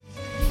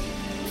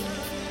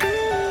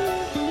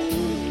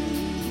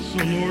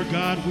So, Lord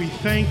God, we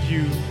thank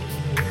you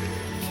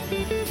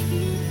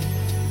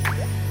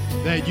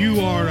that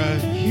you are a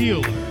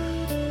healer.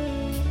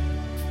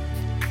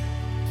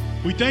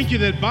 We thank you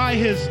that by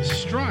his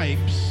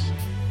stripes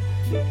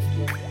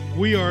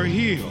we are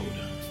healed.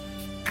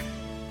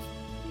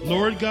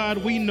 Lord God,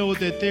 we know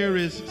that there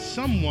is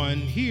someone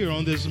here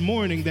on this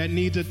morning that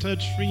needs a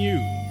touch from you.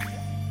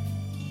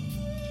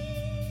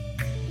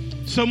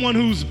 Someone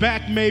whose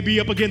back may be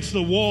up against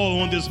the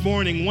wall on this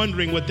morning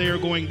wondering what they are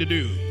going to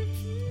do.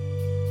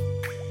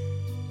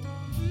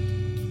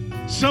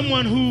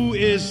 Someone who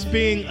is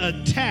being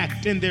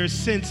attacked in their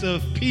sense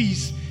of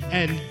peace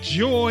and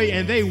joy,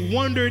 and they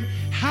wondered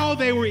how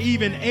they were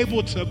even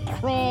able to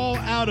crawl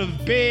out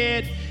of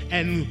bed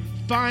and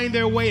find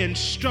their way and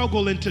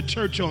struggle into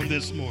church on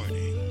this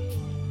morning.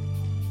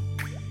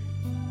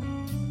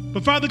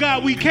 But Father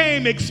God, we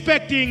came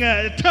expecting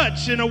a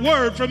touch and a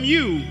word from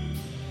you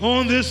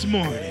on this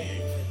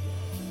morning.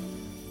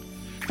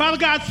 Father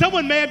God,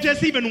 someone may have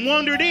just even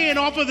wandered in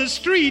off of the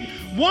street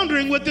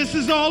wondering what this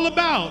is all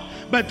about.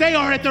 But they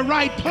are at the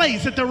right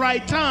place at the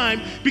right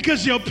time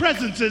because your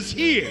presence is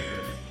here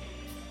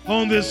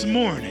on this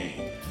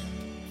morning.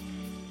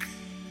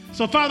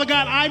 So, Father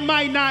God, I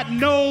might not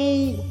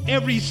know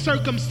every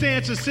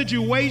circumstance or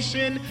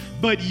situation,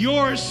 but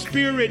your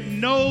Spirit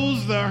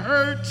knows the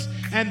hurts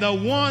and the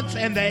wants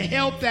and the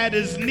help that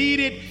is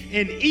needed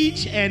in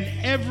each and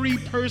every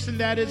person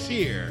that is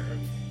here.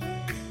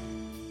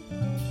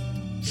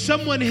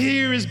 Someone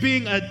here is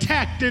being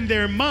attacked in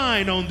their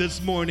mind on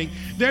this morning.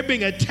 They're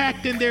being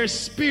attacked in their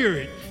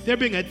spirit. They're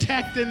being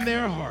attacked in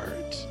their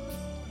heart.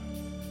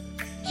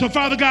 So,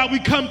 Father God, we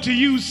come to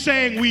you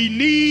saying we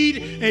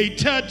need a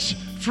touch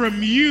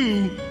from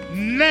you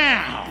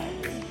now.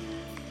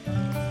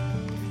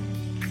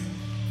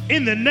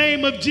 In the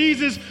name of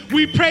Jesus,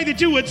 we pray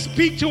that you would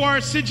speak to our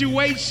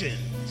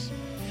situations.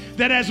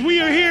 That as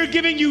we are here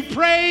giving you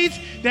praise,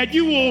 that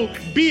you will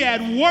be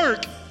at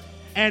work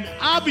and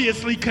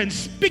obviously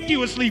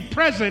conspicuously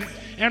present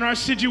in our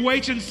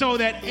situation so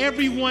that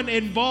everyone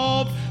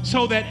involved,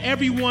 so that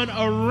everyone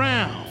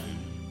around.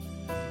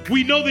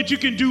 We know that you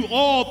can do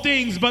all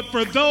things, but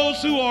for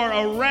those who are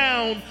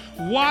around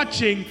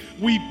watching,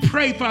 we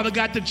pray, Father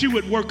God, that you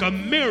would work a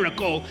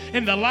miracle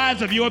in the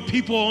lives of your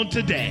people on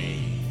today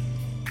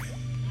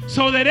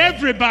so that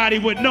everybody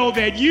would know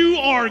that you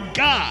are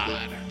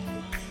God.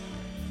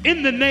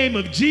 In the name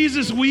of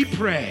Jesus, we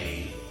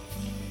pray.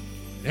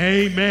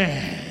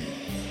 Amen.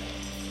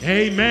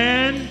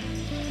 Amen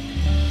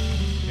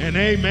and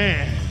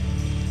amen.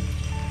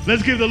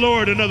 Let's give the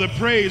Lord another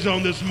praise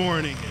on this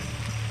morning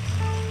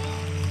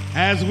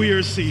as we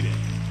are seated.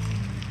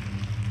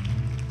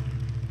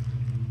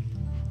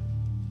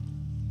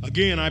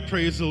 Again, I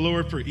praise the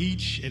Lord for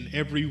each and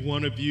every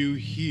one of you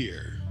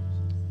here.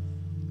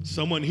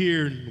 Someone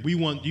here, we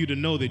want you to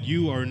know that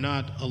you are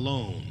not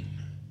alone,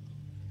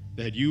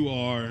 that you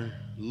are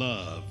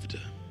loved,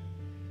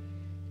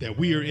 that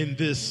we are in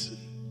this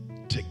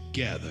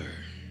together.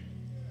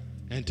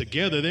 And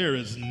together there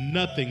is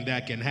nothing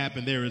that can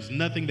happen. There is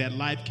nothing that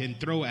life can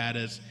throw at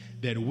us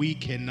that we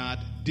cannot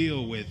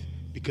deal with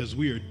because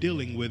we are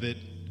dealing with it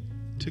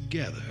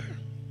together.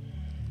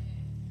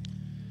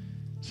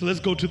 So let's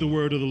go to the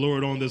word of the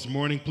Lord on this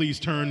morning. Please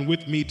turn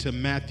with me to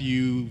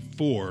Matthew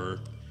 4,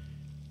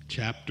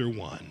 chapter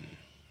 1.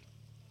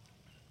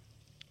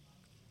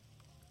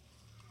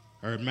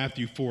 Or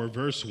Matthew 4,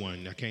 verse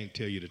 1. I can't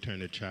tell you to turn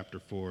to chapter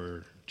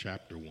 4,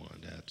 chapter 1.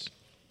 That's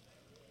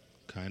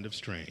kind of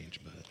strange,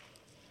 but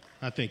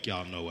I think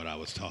y'all know what I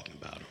was talking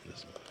about on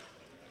this one.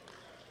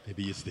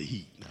 Maybe it's the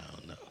heat. I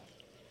don't know.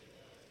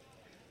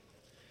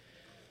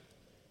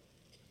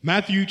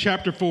 Matthew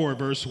chapter 4,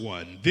 verse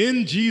 1.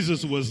 Then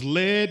Jesus was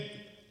led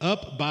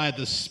up by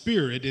the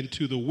Spirit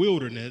into the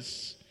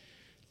wilderness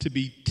to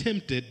be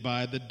tempted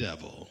by the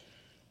devil.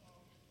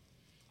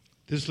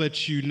 This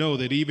lets you know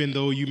that even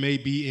though you may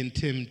be in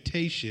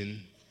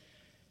temptation,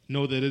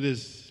 know that it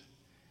is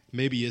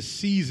maybe a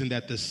season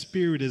that the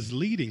Spirit is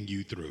leading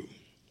you through.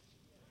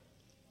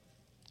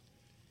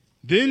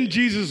 Then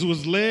Jesus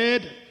was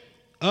led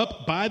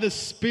up by the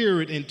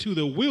Spirit into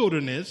the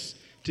wilderness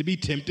to be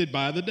tempted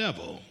by the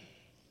devil.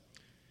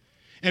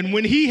 And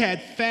when he had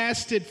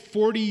fasted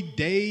 40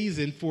 days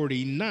and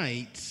 40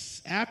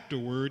 nights,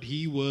 afterward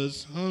he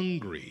was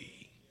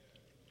hungry.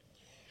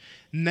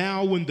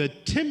 Now when the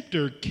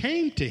tempter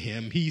came to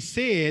him, he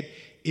said,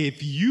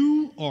 "If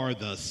you are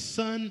the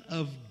Son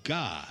of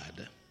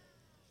God,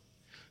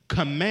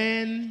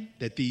 command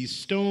that these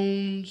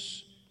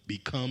stones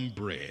become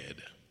bread."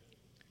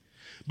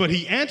 But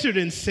he answered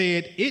and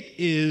said, "It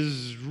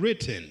is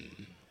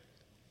written,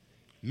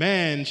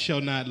 man shall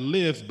not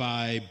live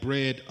by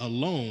bread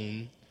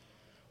alone,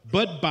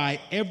 but by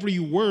every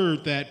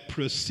word that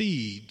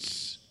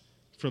proceeds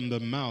from the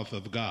mouth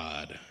of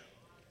God."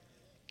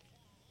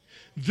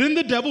 Then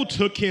the devil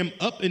took him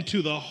up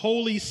into the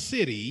holy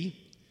city,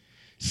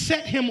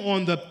 set him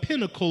on the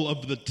pinnacle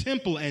of the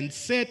temple, and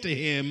said to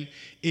him,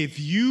 "If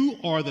you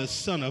are the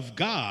Son of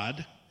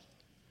God,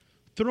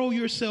 throw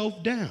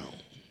yourself down.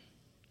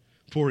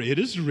 For it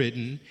is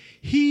written,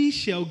 he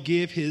shall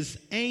give his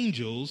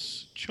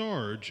angels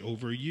charge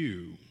over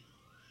you.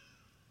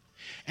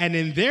 And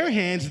in their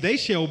hands they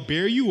shall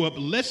bear you up,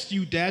 lest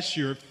you dash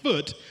your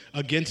foot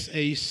against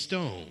a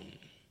stone.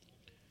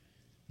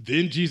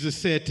 Then Jesus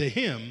said to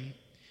him,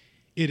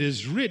 it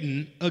is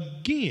written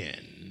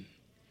again,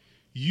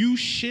 you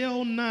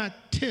shall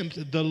not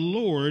tempt the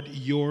Lord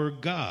your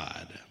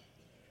God.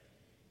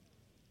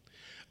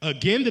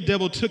 Again, the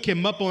devil took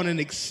him up on an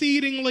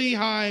exceedingly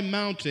high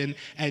mountain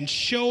and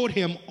showed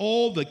him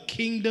all the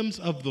kingdoms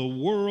of the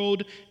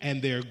world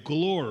and their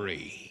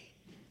glory.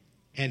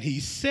 And he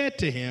said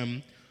to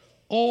him,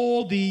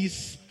 all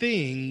these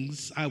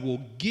things I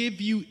will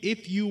give you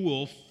if you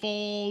will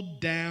fall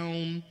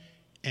down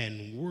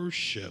and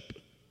worship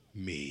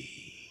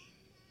me.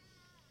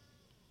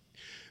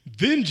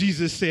 Then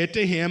Jesus said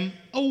to him,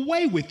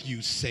 away with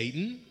you,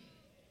 Satan,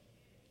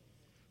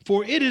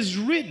 for it is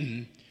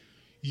written,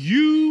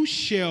 you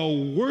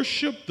shall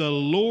worship the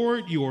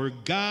Lord your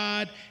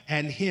God,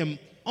 and him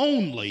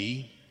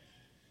only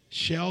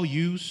shall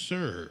you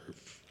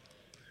serve.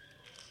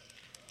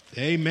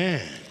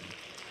 Amen.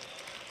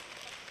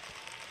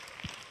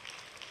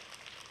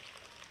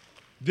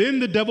 Then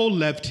the devil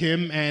left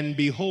him, and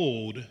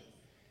behold,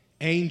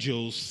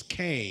 angels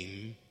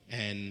came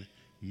and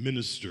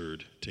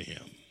ministered to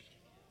him.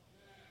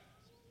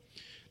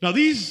 Now,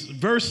 these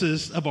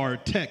verses of our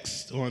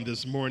text on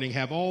this morning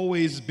have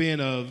always been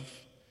of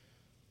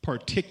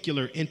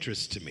particular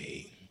interest to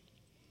me.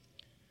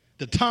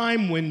 The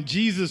time when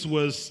Jesus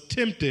was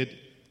tempted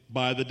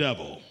by the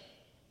devil.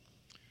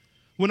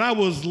 When I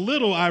was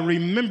little, I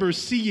remember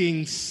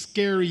seeing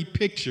scary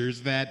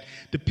pictures that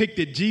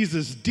depicted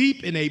Jesus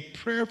deep in a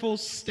prayerful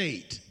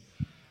state,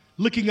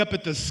 looking up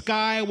at the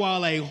sky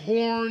while a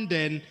horned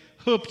and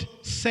hoofed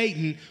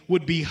Satan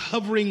would be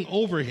hovering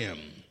over him,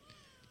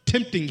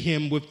 tempting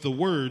him with the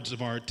words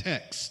of our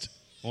text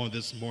on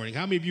this morning.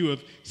 How many of you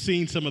have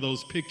seen some of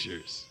those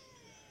pictures?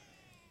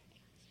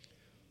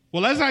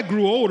 Well, as I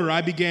grew older,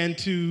 I began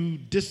to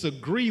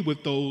disagree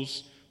with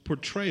those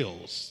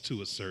portrayals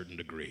to a certain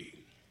degree.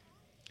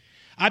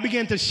 I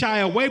began to shy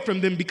away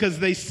from them because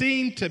they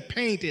seemed to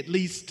paint, at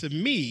least to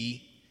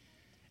me,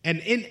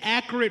 an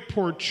inaccurate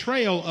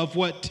portrayal of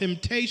what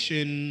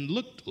temptation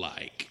looked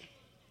like.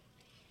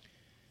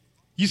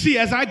 You see,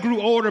 as I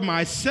grew older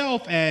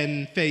myself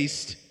and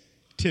faced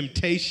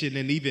temptation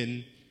and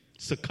even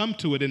succumbed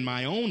to it in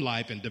my own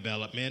life and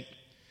development,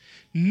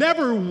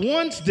 never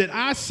once did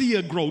I see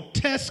a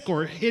grotesque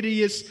or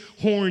hideous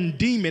horned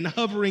demon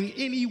hovering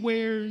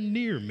anywhere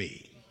near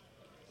me,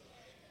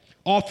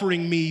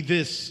 offering me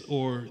this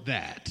or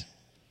that.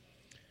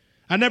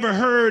 I never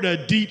heard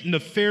a deep,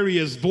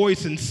 nefarious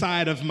voice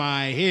inside of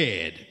my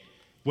head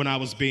when I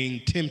was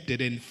being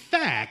tempted. In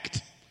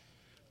fact,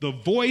 the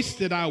voice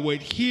that I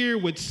would hear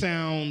would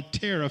sound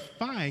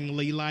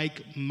terrifyingly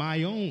like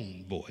my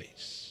own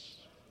voice.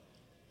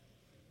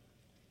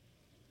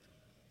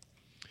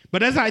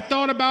 But as I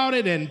thought about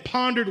it and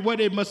pondered what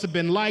it must have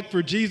been like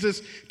for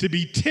Jesus to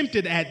be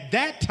tempted at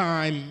that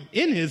time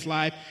in his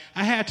life,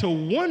 I had to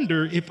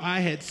wonder if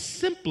I had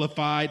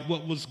simplified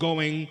what was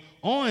going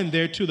on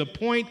there to the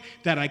point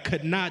that I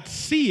could not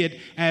see it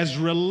as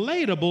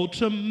relatable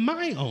to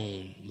my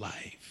own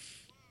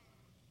life.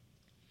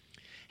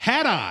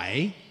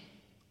 Have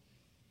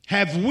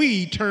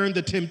we turned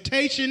the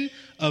temptation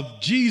of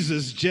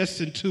Jesus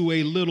just into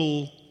a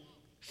little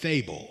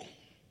fable?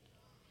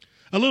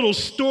 A little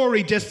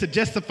story just to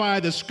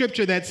justify the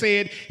scripture that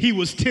said he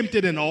was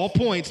tempted in all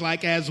points,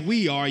 like as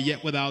we are,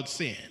 yet without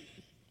sin.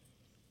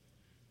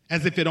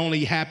 As if it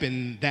only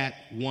happened that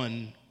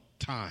one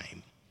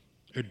time,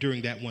 or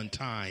during that one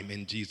time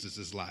in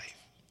Jesus' life.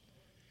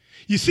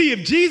 You see, if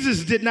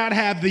Jesus did not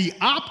have the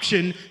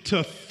option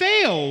to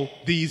fail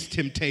these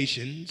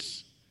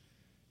temptations,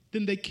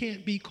 then they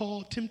can't be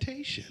called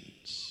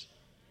temptations.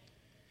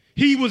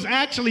 He was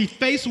actually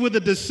faced with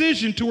a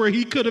decision to where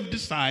he could have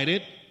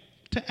decided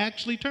to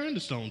actually turn the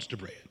stones to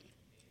bread,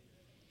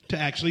 to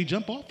actually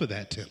jump off of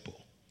that temple,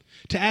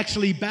 to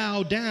actually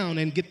bow down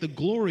and get the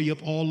glory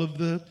of all of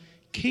the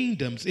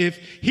kingdoms. If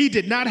he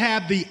did not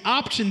have the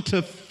option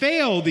to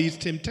fail these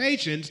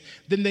temptations,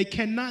 then they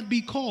cannot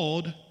be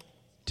called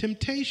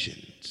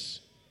temptations.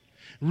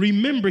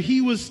 Remember,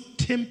 he was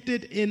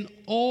tempted in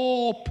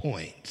all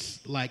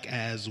points, like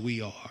as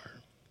we are,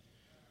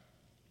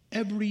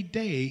 every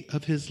day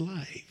of his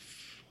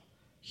life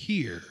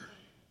here.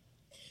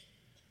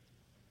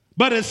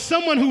 But as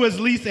someone who is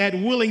at least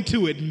willing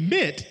to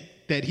admit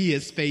that he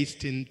has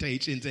faced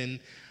temptations and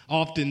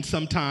often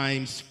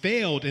sometimes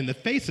failed in the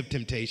face of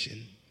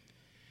temptation,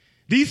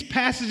 these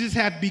passages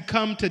have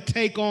become to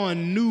take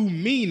on new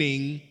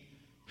meaning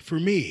for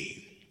me.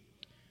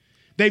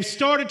 They've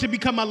started to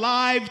become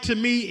alive to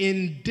me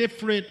in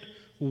different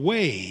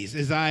ways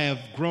as I have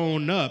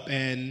grown up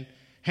and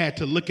had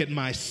to look at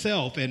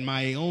myself and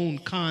my own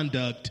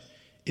conduct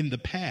in the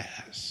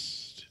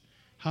past.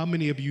 How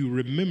many of you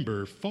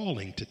remember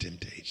falling to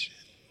temptation?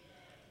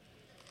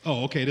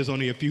 Oh, okay, there's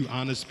only a few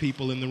honest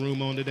people in the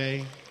room on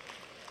today.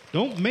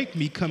 Don't make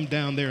me come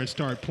down there and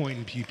start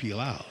pointing people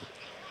out.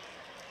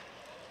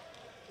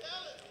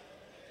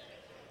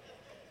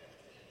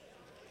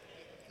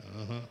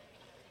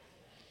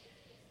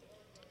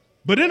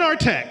 But in our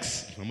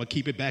text, I'm going to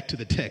keep it back to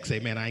the text.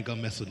 Amen. I ain't going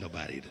to mess with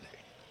nobody today.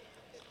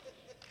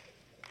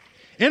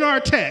 In our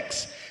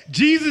text,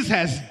 Jesus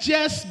has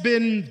just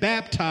been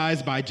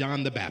baptized by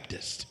John the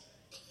Baptist.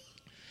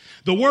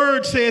 The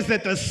word says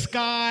that the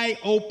sky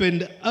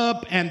opened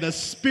up and the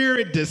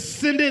Spirit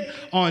descended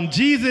on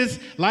Jesus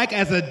like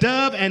as a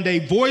dove, and a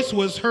voice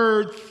was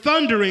heard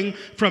thundering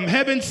from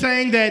heaven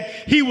saying that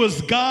he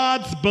was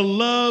God's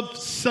beloved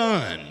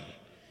Son,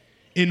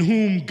 in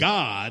whom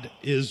God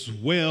is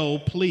well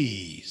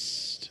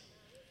pleased.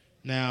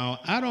 Now,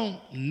 I don't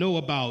know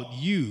about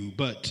you,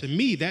 but to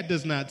me, that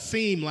does not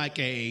seem like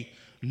a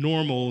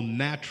normal,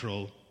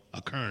 natural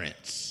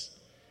occurrence.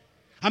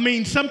 I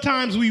mean,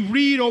 sometimes we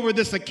read over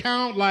this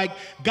account like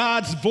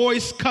God's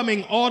voice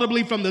coming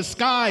audibly from the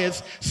sky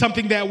is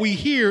something that we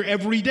hear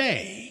every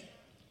day.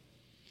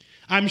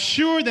 I'm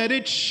sure that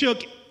it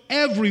shook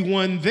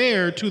everyone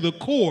there to the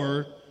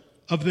core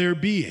of their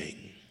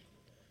being.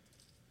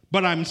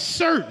 But I'm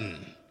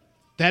certain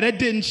that it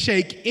didn't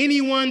shake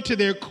anyone to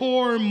their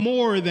core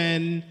more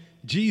than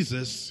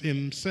Jesus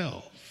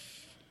himself.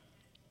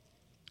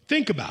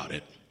 Think about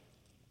it.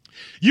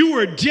 You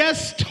were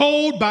just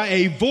told by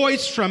a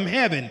voice from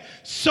heaven,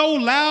 so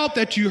loud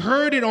that you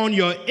heard it on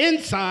your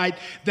inside,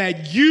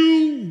 that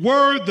you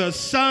were the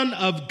Son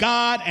of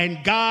God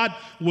and God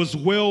was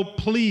well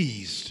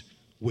pleased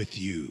with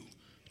you.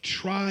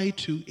 Try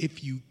to,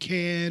 if you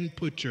can,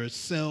 put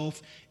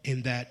yourself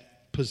in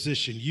that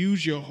position.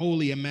 Use your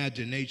holy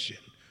imagination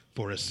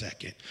for a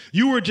second.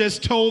 You were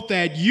just told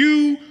that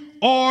you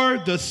are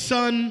the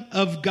Son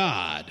of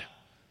God.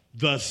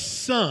 The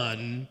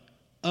Son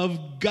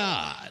of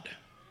God.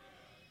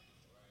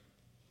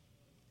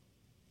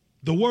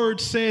 The word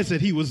says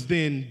that he was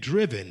then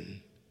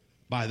driven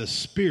by the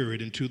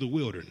Spirit into the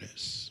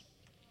wilderness.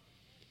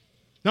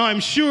 Now,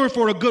 I'm sure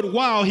for a good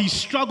while he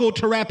struggled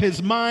to wrap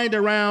his mind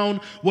around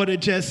what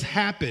had just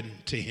happened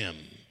to him.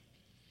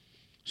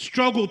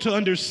 Struggled to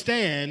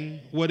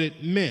understand what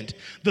it meant.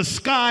 The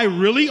sky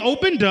really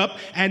opened up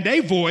and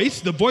a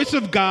voice, the voice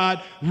of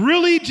God,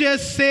 really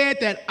just said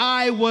that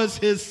I was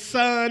his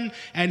son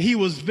and he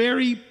was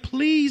very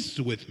pleased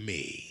with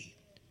me.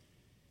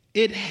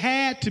 It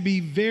had to be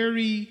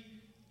very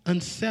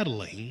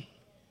unsettling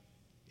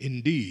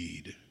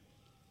indeed.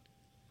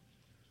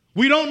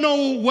 We don't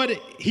know what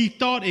he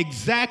thought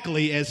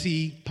exactly as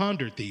he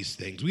pondered these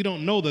things. We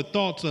don't know the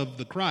thoughts of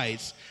the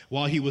Christ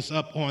while he was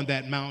up on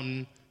that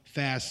mountain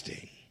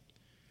fasting.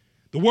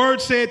 The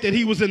word said that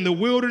he was in the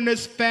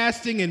wilderness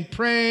fasting and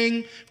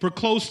praying for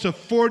close to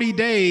 40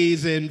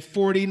 days and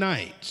 40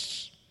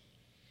 nights.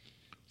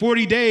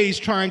 40 days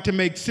trying to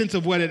make sense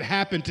of what had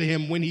happened to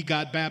him when he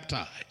got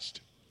baptized.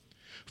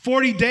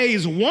 40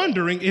 days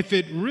wondering if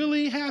it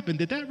really happened.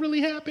 Did that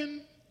really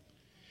happen?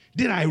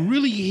 Did I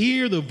really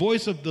hear the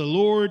voice of the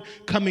Lord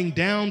coming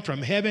down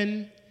from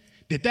heaven?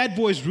 Did that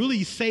voice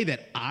really say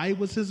that I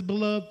was his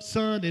beloved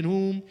son in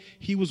whom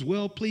he was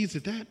well pleased?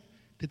 Did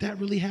that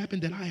really happen?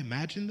 Did I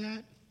imagine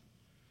that?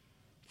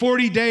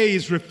 40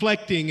 days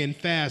reflecting and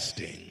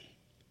fasting.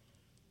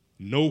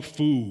 No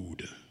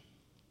food.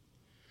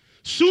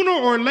 Sooner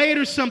or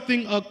later,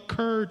 something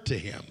occurred to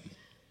him.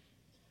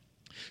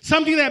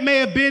 Something that may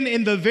have been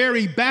in the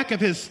very back of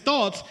his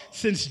thoughts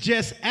since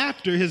just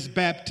after his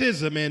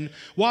baptism. And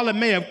while it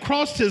may have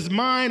crossed his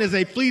mind as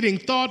a fleeting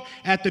thought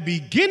at the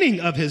beginning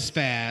of his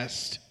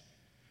fast,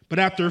 but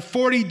after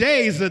 40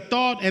 days, the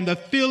thought and the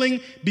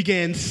feeling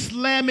began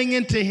slamming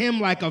into him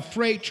like a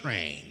freight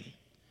train.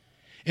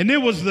 And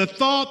it was the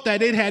thought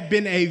that it had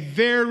been a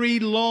very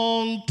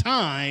long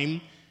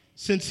time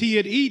since he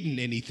had eaten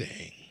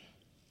anything.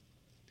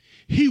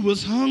 He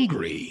was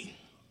hungry.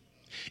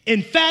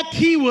 In fact,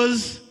 he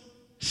was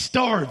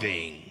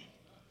starving.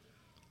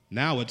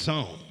 Now it's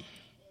on.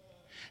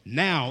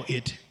 Now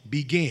it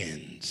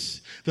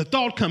begins. The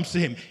thought comes to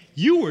him,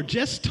 you were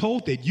just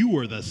told that you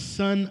were the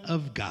Son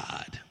of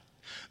God.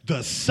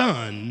 The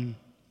Son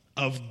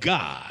of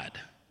God.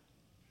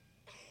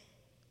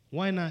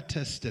 Why not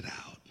test it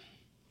out?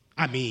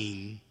 I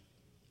mean,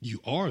 you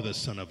are the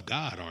Son of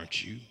God,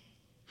 aren't you?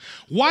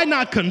 Why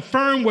not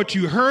confirm what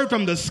you heard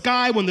from the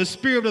sky when the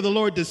Spirit of the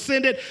Lord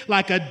descended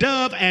like a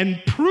dove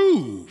and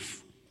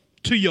prove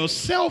to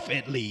yourself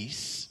at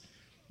least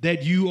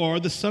that you are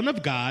the Son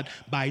of God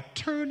by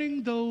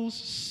turning those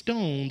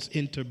stones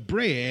into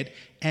bread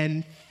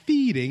and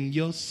feeding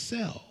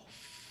yourself?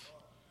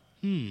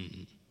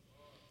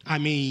 I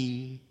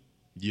mean,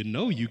 you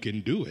know you can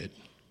do it.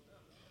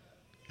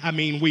 I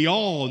mean, we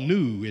all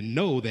knew and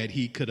know that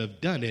he could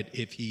have done it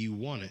if he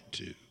wanted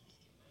to.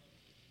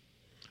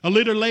 A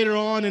little later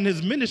on in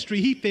his ministry,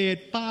 he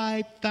fed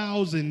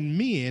 5,000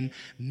 men,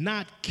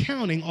 not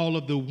counting all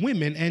of the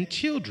women and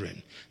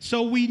children.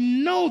 So we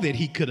know that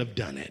he could have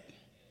done it.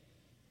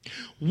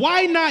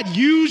 Why not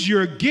use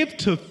your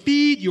gift to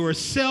feed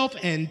yourself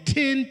and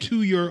tend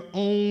to your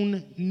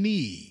own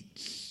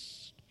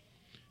needs?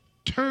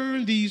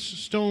 turn these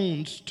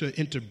stones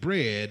into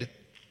bread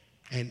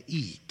and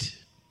eat.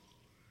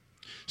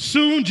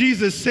 Soon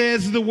Jesus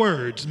says the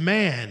words,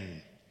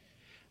 man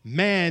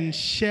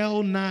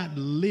shall not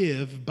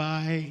live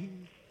by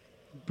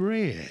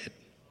bread.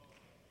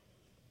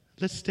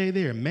 Let's stay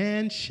there.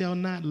 Man shall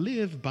not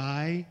live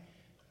by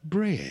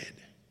bread.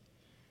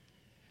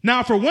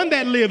 Now, for one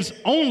that lives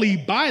only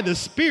by the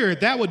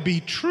Spirit, that would be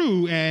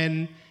true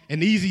and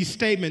an easy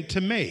statement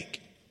to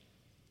make.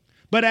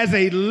 But as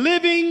a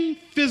living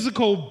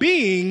physical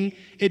being,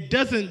 it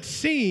doesn't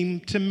seem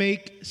to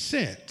make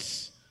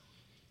sense.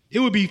 It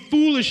would be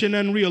foolish and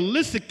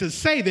unrealistic to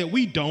say that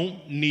we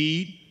don't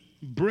need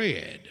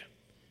bread.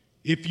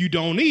 If you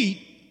don't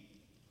eat,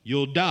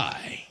 you'll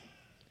die.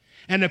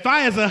 And if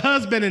I, as a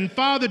husband and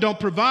father, don't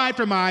provide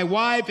for my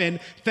wife and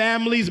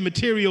family's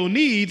material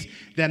needs,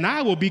 then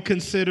I will be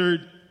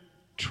considered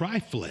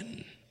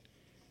trifling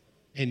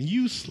and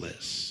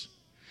useless.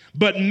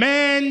 But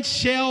man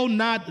shall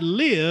not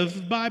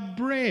live by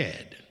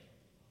bread.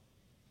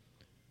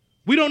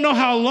 We don't know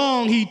how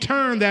long he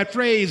turned that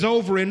phrase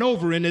over and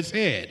over in his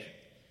head.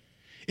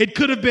 It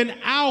could have been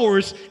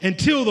hours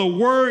until the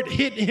word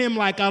hit him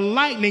like a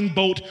lightning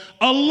bolt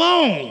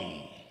alone.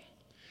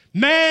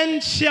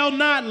 Man shall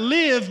not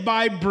live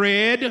by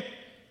bread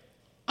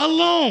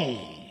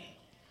alone,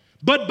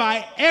 but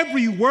by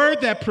every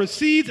word that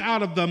proceeds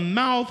out of the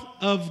mouth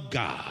of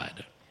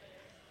God.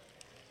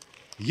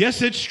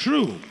 Yes, it's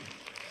true.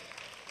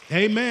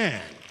 Amen.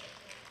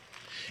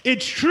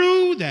 It's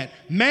true that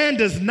man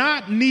does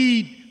not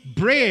need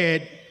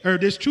bread, or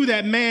it's true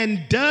that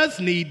man does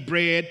need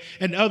bread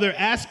and other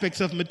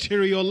aspects of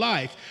material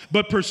life.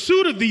 But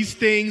pursuit of these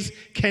things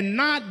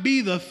cannot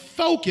be the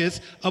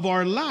focus of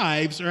our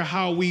lives or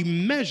how we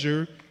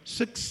measure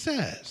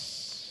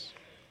success.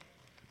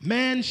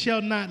 Man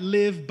shall not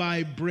live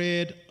by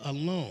bread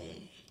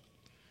alone.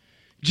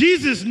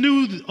 Jesus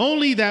knew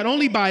only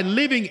by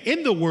living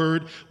in the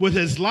Word would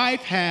his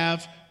life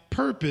have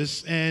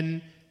purpose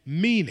and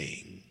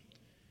meaning.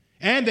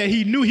 And that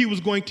he knew he was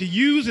going to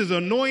use his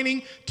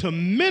anointing to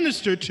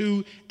minister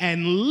to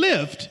and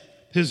lift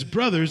his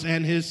brothers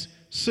and his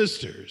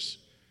sisters,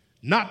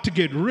 not to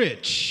get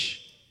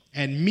rich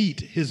and meet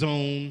his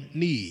own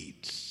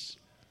needs.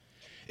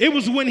 It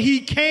was when he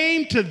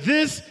came to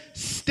this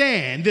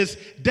stand, this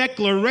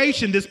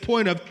declaration, this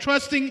point of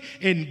trusting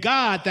in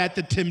God, that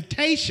the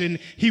temptation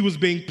he was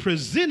being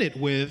presented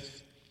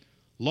with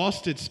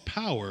lost its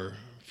power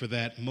for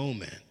that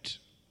moment.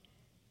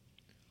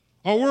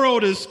 Our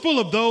world is full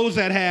of those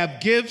that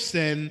have gifts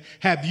and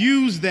have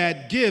used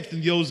that gift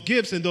and those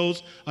gifts and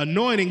those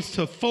anointings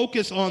to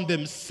focus on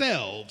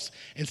themselves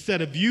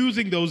instead of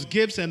using those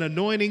gifts and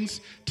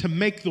anointings to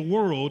make the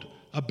world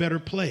a better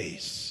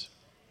place.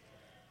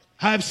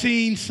 I've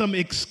seen some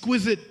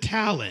exquisite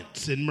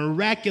talents and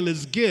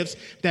miraculous gifts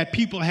that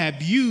people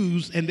have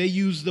used, and they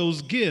use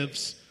those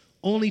gifts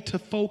only to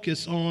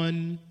focus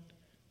on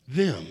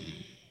them.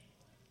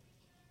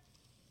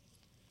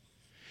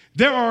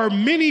 There are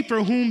many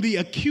for whom the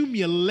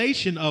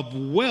accumulation of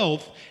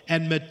wealth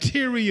and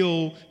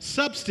material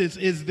substance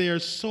is their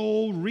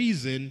sole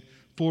reason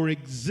for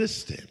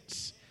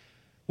existence.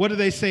 What do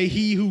they say?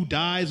 He who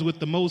dies with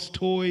the most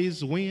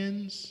toys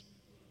wins.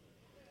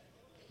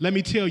 Let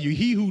me tell you,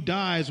 he who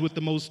dies with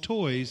the most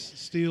toys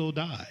still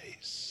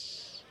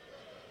dies.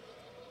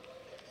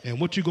 And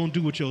what you gonna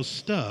do with your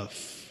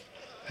stuff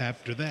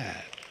after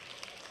that?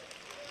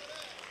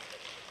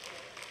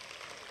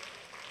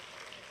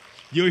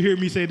 You'll hear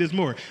me say this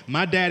more.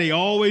 My daddy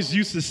always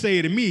used to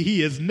say to me,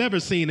 he has never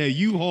seen a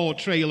U-Haul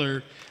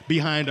trailer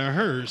behind a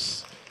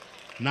hearse,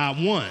 not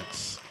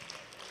once.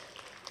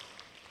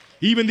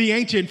 Even the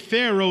ancient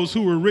pharaohs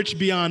who were rich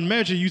beyond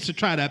measure used to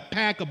try to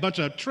pack a bunch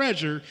of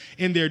treasure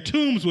in their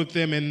tombs with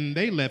them, and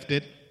they left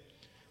it.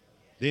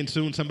 Then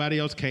soon somebody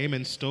else came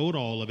and stole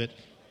all of it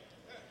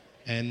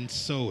and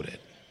sold it.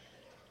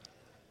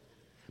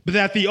 But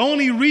that the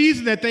only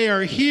reason that they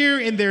are here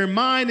in their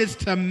mind is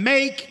to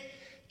make,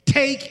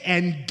 take,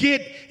 and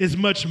get as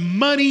much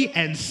money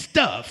and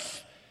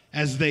stuff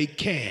as they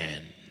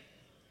can.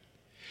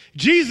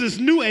 Jesus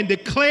knew and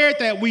declared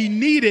that we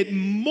needed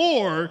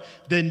more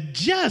than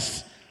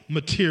just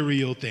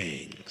material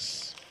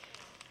things.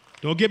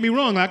 Don't get me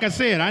wrong. Like I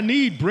said, I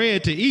need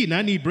bread to eat and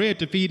I need bread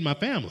to feed my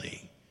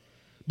family.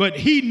 But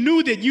he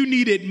knew that you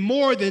needed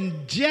more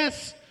than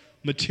just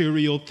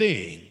material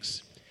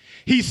things.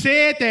 He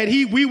said that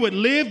we would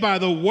live by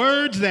the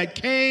words that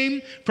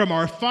came from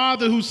our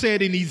Father, who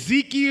said in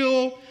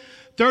Ezekiel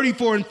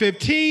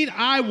 34:15,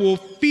 I will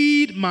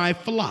feed my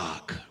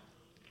flock.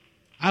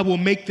 I will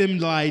make them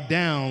lie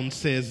down,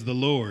 says the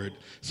Lord.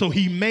 So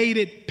he made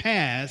it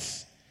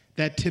past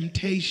that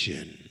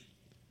temptation.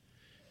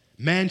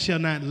 Man shall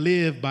not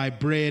live by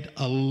bread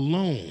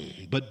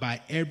alone, but by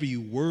every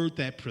word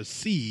that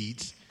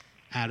proceeds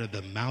out of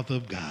the mouth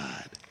of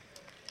God.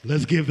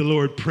 Let's give the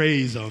Lord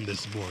praise on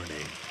this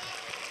morning.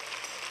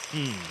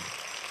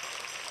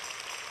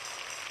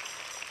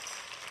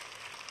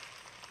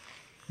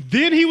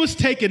 Then he was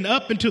taken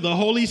up into the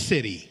holy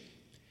city,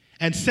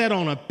 and sat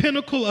on a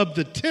pinnacle of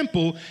the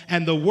temple,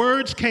 and the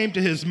words came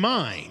to his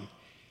mind,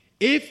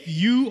 if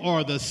you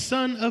are the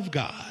Son of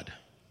God,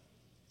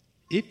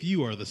 if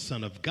you are the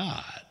Son of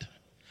God,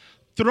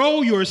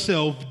 throw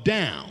yourself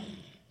down.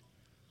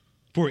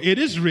 For it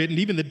is written,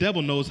 even the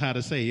devil knows how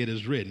to say it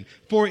is written.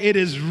 For it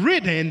is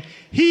written,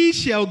 he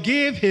shall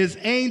give his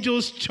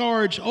angels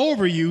charge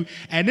over you,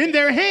 and in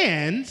their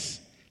hands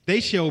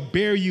they shall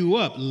bear you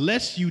up,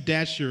 lest you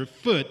dash your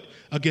foot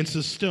against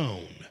a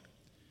stone.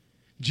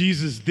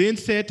 Jesus then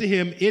said to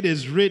him, it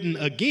is written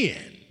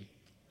again.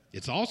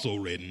 It's also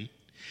written,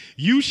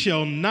 you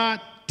shall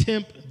not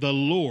tempt the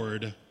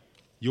Lord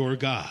your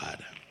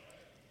God.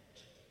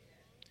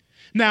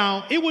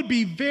 Now, it would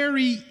be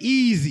very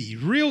easy,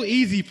 real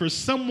easy for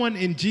someone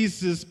in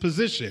Jesus'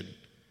 position,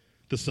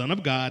 the Son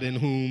of God in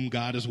whom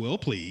God is well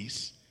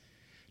pleased,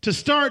 to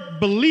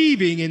start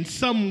believing in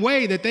some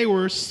way that they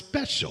were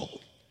special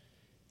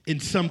in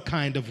some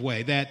kind of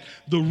way, that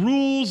the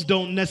rules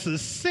don't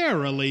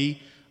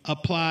necessarily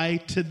apply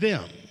to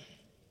them.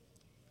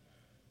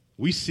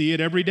 We see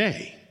it every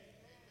day.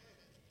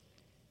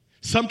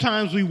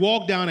 Sometimes we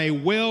walk down a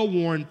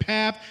well-worn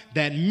path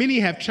that many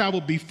have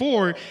traveled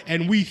before,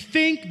 and we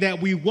think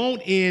that we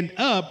won't end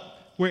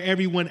up where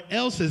everyone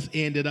else has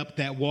ended up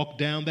that walked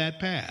down that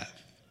path.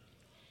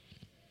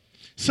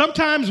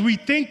 Sometimes we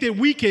think that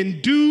we can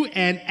do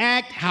and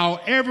act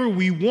however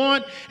we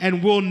want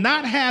and will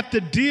not have to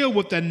deal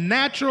with the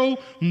natural,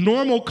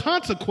 normal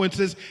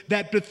consequences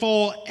that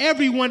befall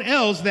everyone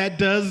else that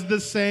does the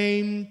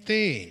same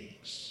things.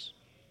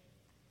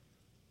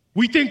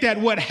 We think that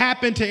what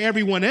happened to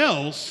everyone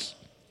else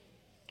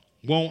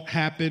won't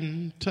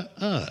happen to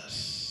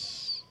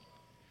us.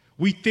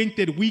 We think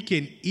that we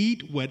can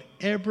eat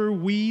whatever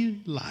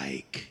we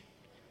like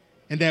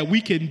and that we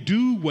can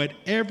do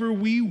whatever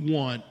we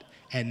want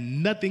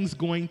and nothing's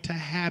going to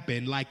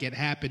happen like it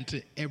happened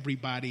to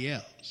everybody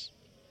else.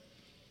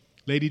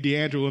 Lady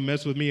Deandra will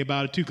mess with me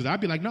about it too, because I'd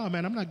be like, no,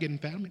 man, I'm not getting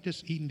fat. I'm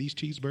just eating these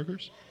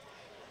cheeseburgers.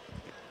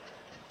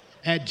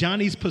 At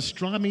Johnny's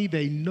Pastrami,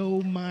 they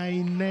know my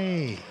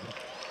name.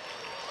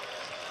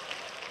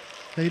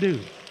 They do.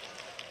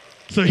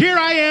 So here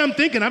I am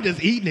thinking I'm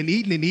just eating, and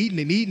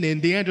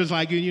Deandra's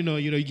like,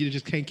 you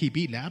just can't keep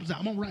eating.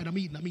 I'm all right. I'm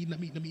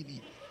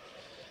eating.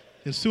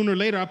 And sooner or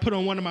later, I put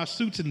on one of my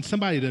suits and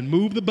somebody done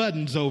moved the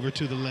buttons over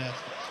to the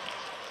left.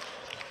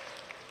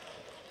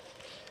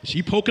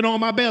 She poking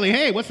on my belly.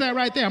 Hey, what's that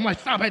right there? I'm like,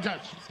 stop it.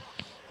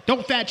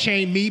 Don't fat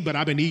shame me, but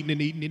I've been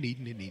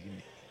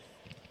eating.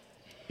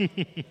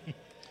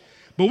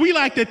 But we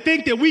like to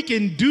think that we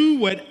can do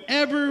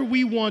whatever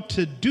we want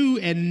to do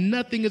and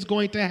nothing is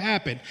going to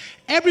happen.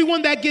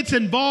 Everyone that gets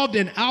involved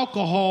in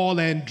alcohol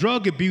and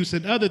drug abuse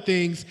and other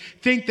things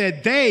think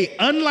that they,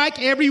 unlike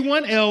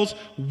everyone else,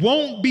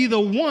 won't be the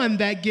one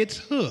that gets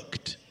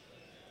hooked,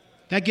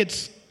 that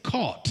gets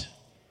caught,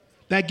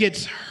 that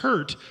gets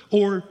hurt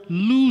or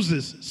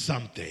loses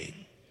something.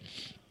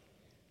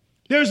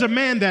 There's a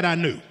man that I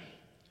knew,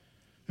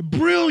 a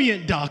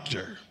brilliant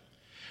doctor,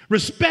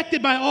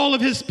 respected by all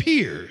of his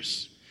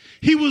peers.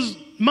 He was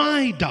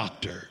my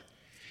doctor.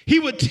 He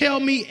would tell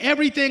me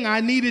everything I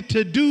needed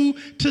to do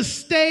to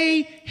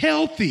stay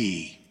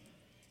healthy.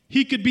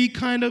 He could be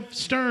kind of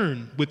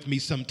stern with me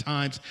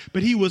sometimes,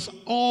 but he was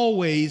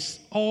always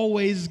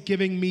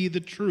giving me the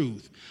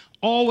truth,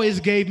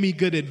 always gave me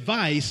good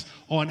advice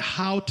on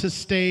how to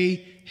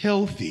stay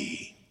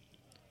healthy.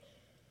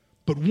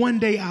 But one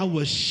day I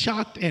was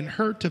shocked and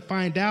hurt to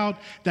find out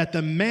that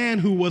the man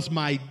who was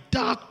my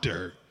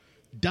doctor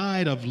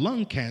died of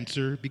lung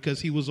cancer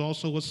because he was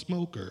also a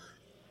smoker.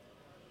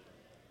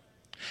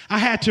 I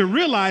had to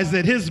realize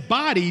that his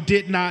body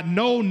did not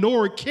know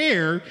nor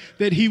care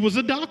that he was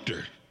a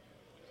doctor.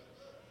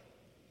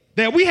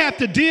 That we have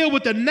to deal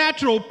with the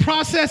natural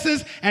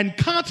processes and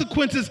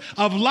consequences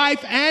of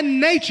life and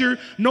nature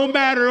no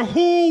matter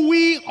who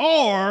we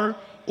are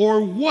or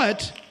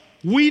what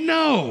we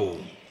know.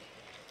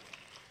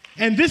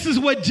 And this is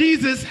what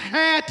Jesus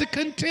had to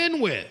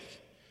contend with.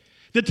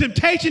 The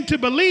temptation to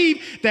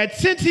believe that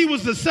since he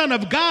was the Son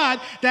of God,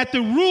 that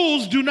the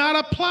rules do not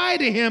apply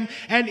to him,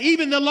 and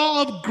even the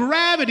law of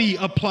gravity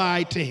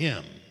applied to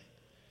him.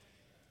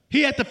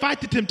 He had to fight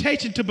the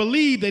temptation to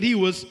believe that he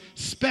was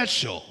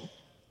special,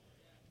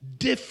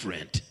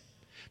 different,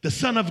 the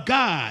Son of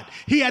God.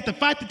 He had to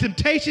fight the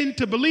temptation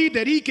to believe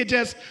that he could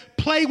just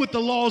play with the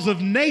laws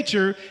of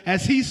nature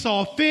as he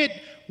saw fit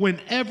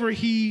whenever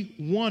he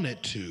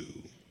wanted to.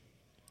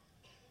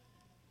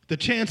 The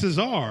chances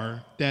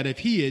are that if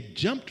he had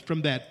jumped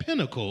from that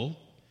pinnacle,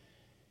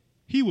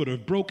 he would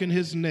have broken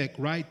his neck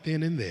right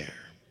then and there,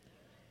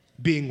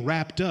 being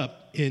wrapped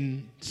up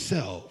in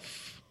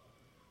self.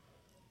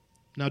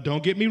 Now,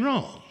 don't get me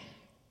wrong.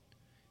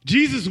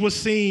 Jesus was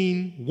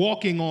seen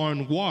walking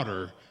on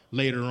water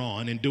later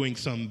on and doing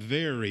some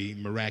very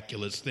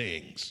miraculous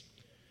things.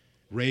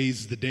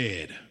 Raised the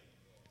dead,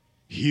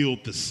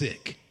 healed the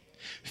sick,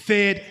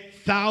 fed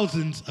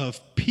thousands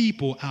of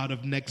people out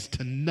of next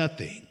to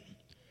nothing,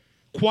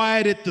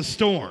 quieted the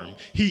storm.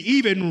 He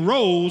even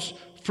rose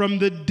from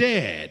the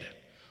dead.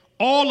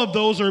 All of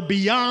those are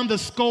beyond the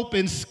scope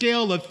and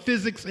scale of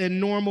physics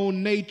and normal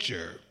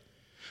nature.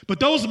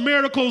 But those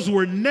miracles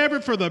were never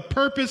for the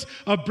purpose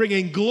of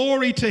bringing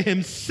glory to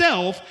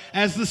himself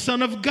as the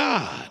Son of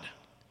God.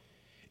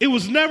 It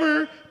was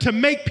never to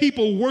make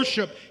people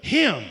worship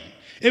him.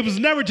 It was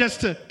never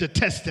just to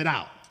test it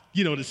out,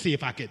 to see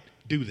if I could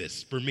do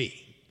this for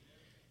me.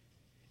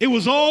 It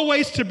was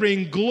always to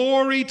bring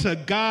glory to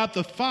God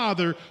the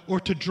Father,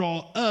 or to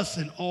draw us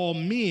and all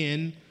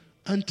men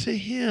unto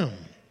him,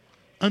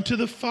 unto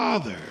the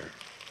Father.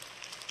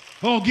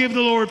 Oh, give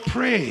the Lord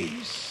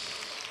praise.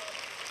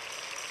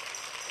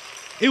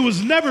 It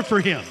was never for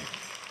him.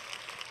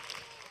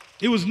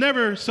 It was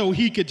never so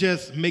he could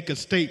just make a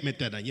statement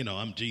that,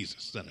 I'm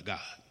Jesus, Son of God.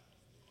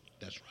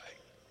 That's right.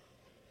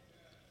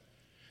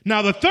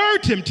 Now, the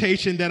third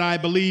temptation that I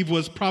believe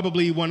was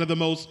probably one of the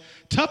most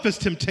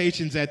toughest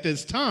temptations at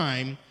this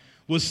time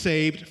was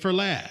saved for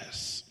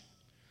last.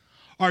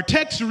 Our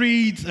text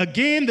reads,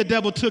 again, the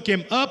devil took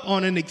him up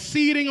on an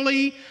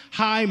exceedingly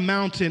high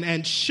mountain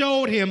and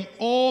showed him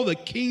all the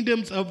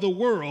kingdoms of the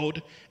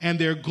world and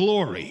their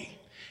glory.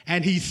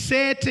 And he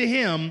said to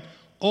him,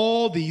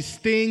 all these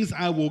things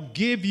I will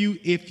give you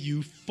if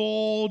you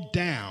fall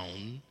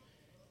down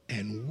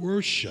and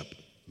worship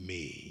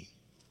me.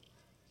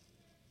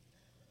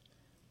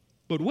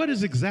 But what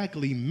is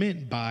exactly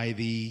meant by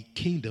the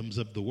kingdoms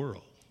of the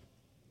world?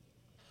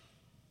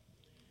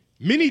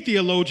 Many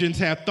theologians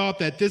have thought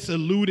that this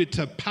alluded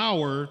to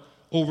power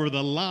over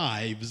the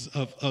lives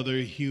of other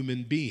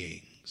human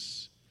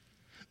beings,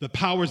 the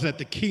powers that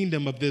the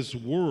kingdom of this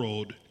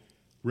world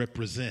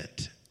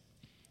represent.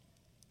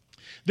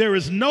 There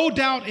is no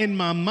doubt in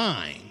my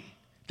mind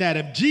that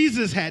if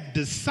Jesus had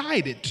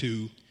decided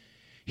to,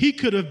 he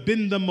could have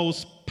been the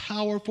most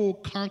powerful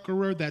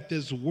conqueror that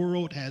this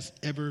world has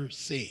ever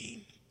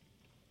seen.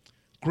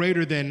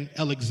 Greater than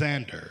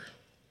Alexander,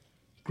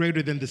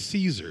 greater than the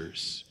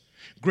Caesars,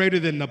 greater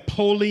than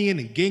Napoleon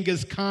and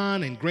Genghis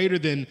Khan, and greater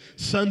than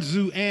Sun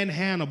Tzu and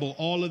Hannibal,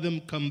 all of them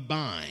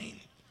combined.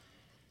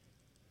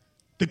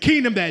 The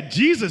kingdom that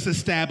Jesus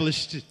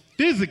established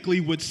physically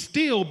would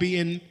still be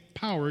in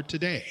power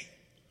today.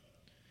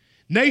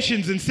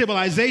 Nations and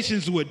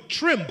civilizations would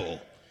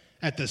tremble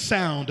at the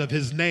sound of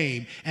his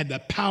name and the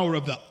power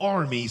of the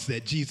armies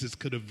that Jesus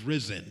could have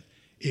risen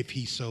if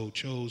he so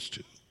chose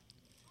to.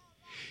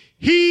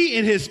 He,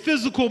 in his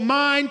physical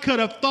mind, could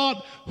have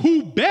thought,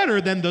 who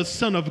better than the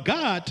Son of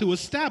God to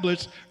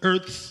establish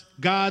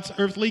God's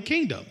earthly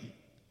kingdom?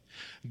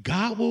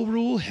 God will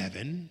rule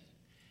heaven,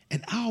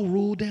 and I'll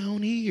rule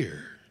down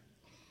here.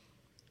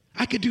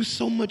 I could do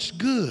so much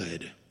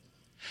good.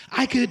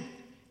 I could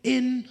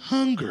end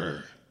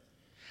hunger.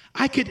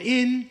 I could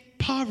end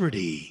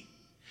poverty.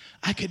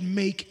 I could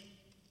make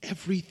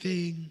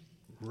everything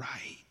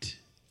right.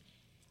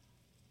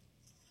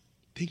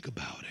 Think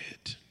about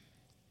it.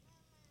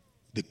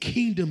 The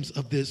kingdoms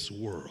of this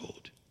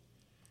world,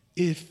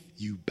 if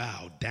you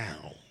bow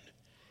down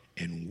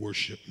and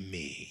worship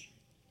me.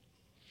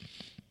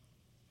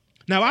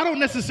 Now, I don't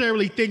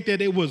necessarily think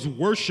that it was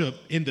worship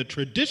in the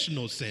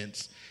traditional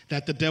sense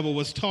that the devil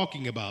was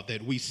talking about,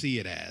 that we see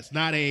it as.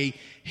 Not a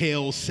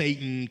hail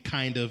Satan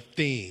kind of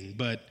thing,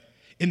 but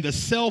in the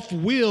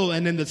self-will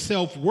and in the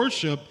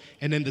self-worship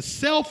and in the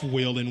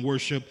self-will and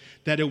worship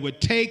that it would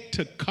take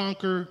to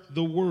conquer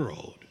the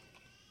world.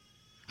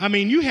 I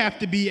mean, you have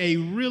to be a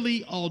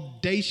really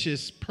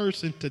audacious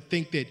person to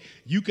think that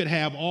you could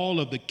have all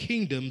of the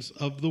kingdoms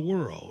of the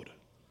world.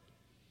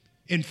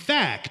 In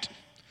fact,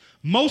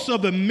 most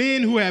of the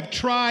men who have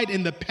tried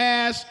in the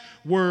past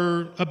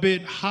were a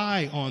bit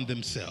high on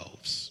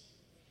themselves.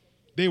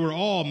 They were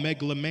all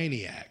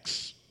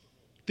megalomaniacs.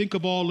 Think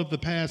of all of the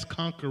past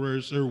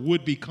conquerors or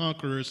would-be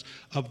conquerors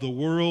of the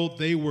world.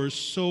 They were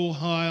so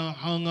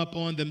hung up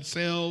on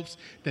themselves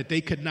that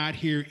they could not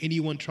hear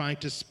anyone trying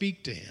to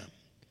speak to him.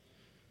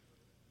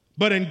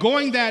 But in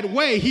going that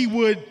way, he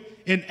would,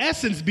 in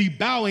essence, be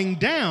bowing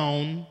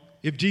down.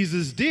 If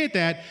Jesus did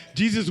that,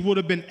 Jesus would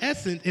have been,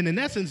 in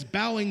essence,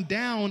 bowing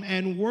down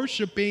and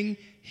worshiping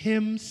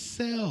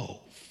himself.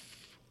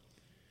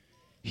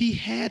 He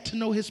had to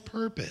know his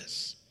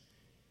purpose.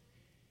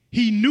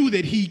 He knew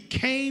that he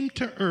came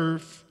to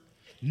earth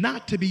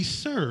not to be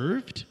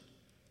served,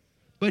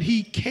 but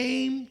he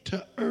came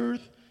to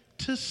earth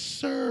to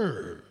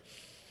serve.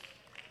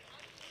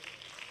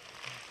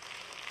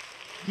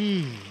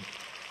 He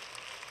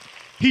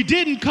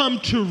didn't come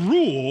to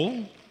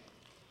rule.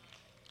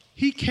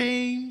 He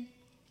came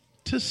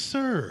to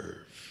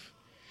serve.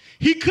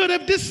 He could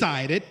have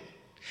decided,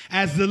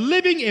 as the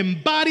living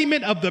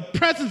embodiment of the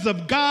presence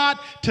of God,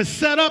 to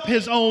set up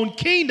his own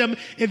kingdom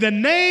in the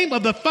name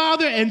of the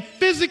Father and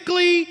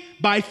physically,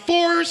 by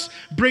force,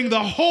 bring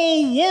the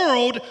whole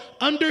world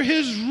under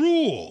his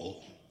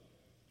rule.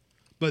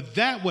 But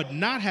that would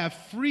not have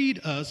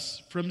freed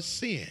us from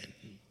sin,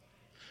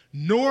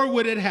 nor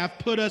would it have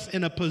put us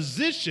in a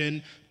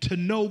position to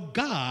know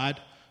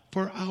God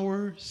for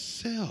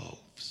ourselves.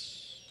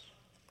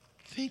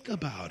 Think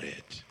about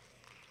it.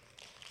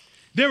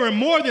 There were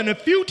more than a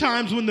few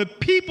times when the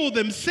people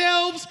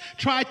themselves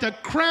tried to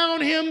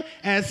crown him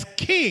as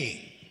king.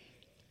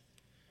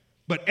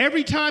 But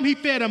every time he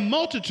fed a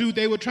multitude,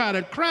 they would try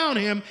to crown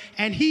him,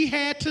 and he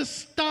had to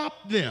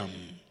stop them.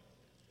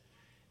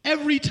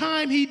 Every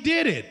time he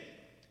did it,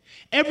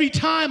 every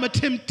time a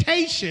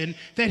temptation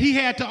that he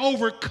had to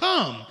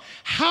overcome.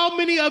 How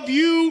many of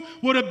you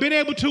would have been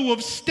able to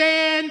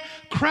withstand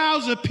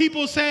crowds of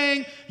people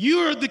saying,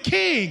 "You're the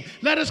king,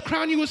 let us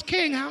crown you as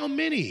king"? How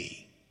many?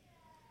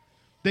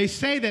 They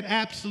say that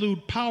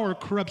absolute power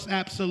corrupts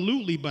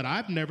absolutely, but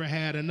I've never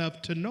had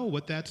enough to know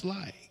what that's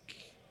like.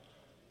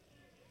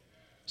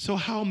 So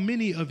how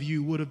many of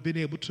you would have been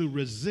able to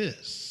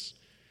resist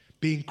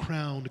being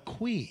crowned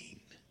queen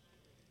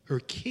or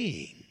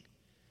king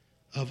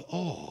of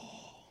all?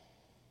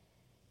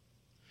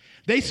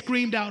 They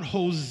screamed out,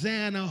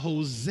 "Hosanna,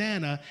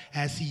 Hosanna,"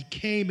 as he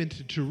came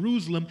into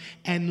Jerusalem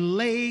and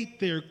laid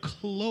their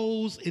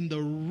clothes in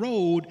the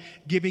road,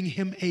 giving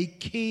him a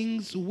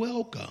king's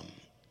welcome.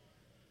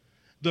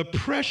 The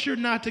pressure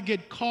not to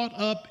get caught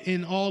up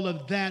in all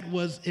of that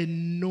was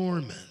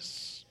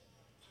enormous.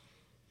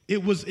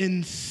 It was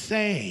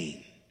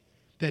insane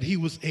that he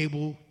was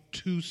able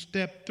to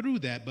step through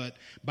that. But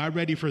by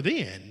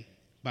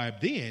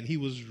then, he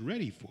was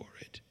ready for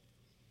it.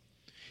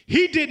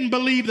 He didn't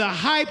believe the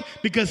hype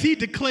because he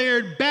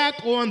declared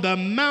back on the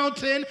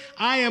mountain,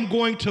 "I am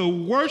going to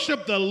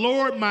worship the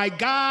Lord my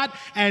God,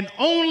 and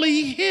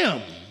only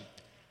him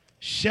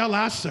shall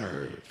I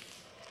serve."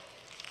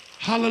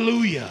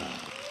 Hallelujah.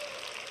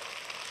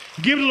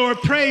 Give the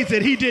Lord praise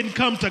that he didn't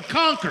come to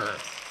conquer,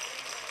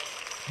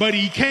 but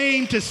he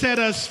came to set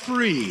us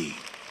free.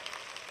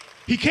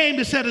 He came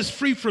to set us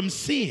free from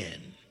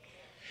sin.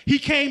 He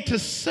came to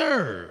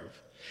serve.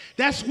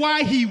 That's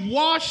why he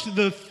washed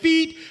the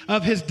feet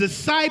of his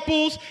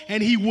disciples,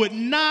 and he would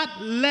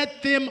not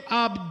let them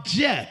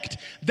object.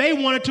 They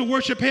wanted to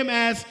worship him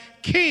as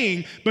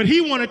king, but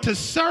he wanted to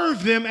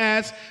serve them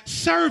as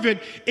servant.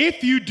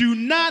 "If you do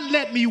not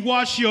let me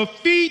wash your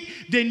feet,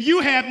 then you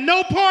have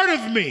no part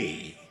of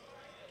me."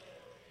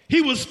 He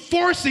was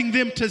forcing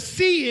them to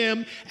see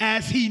him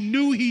as he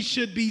knew he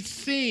should be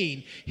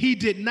seen. He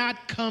did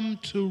not come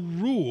to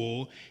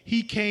rule.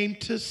 He came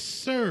to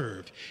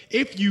serve.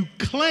 If you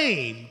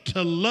claim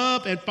to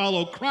love and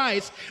follow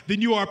Christ,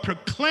 then you are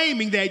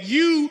proclaiming that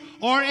you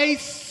are a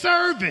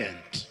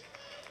servant.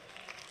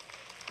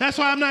 That's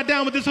why I'm not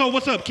down with this whole,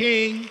 "What's up,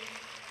 king?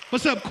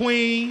 What's up,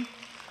 queen?"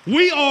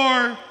 We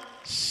are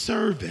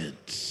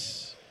servants.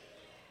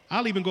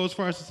 I'll even go as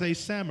far as to say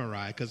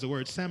samurai, because the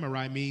word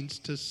samurai means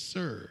to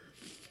serve.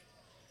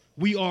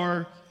 We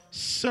are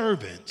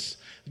servants.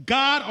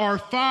 God, our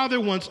Father,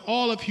 wants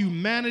all of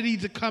humanity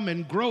to come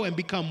and grow and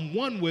become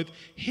one with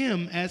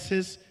him as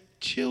his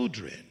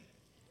children.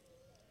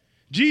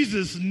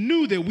 Jesus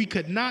knew that we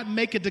could not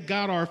make it to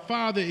God our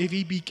Father if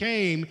he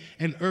became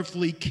an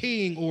earthly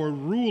king or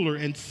ruler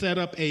and set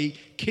up a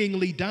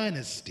kingly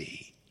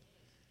dynasty.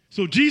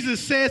 So Jesus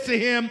says to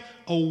him,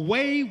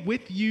 "Away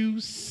with you,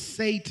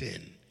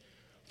 Satan.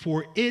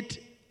 For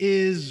it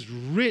is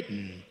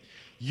written,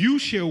 you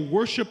shall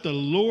worship the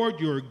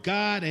Lord your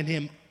God, and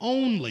him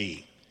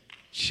only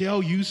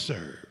shall you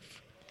serve."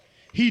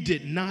 He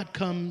did not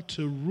come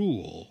to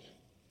rule.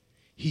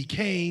 He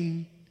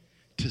came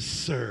to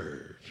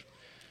serve.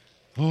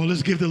 Oh,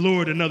 let's give the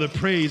Lord another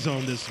praise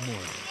on this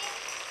morning.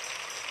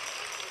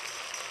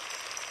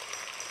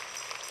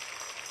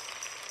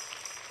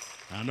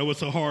 I know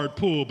it's a hard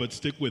pull, but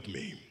stick with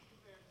me.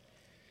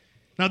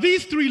 Now,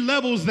 these three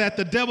levels that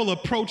the devil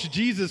approached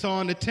Jesus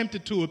on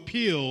attempted to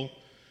appeal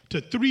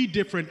to three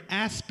different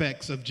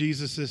aspects of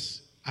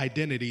Jesus'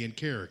 identity and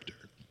character.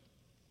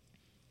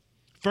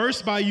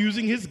 First, by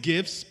using his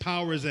gifts,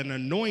 powers, and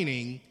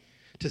anointing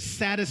to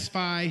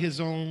satisfy his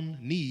own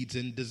needs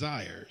and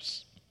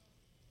desires.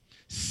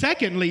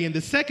 Secondly, and the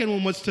second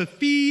one was to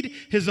feed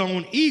his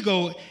own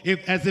ego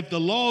as if the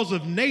laws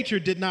of nature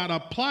did not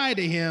apply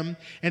to him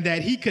and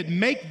that he could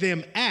make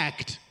them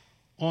act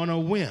on a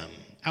whim,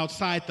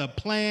 outside the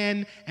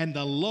plan and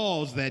the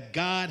laws that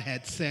God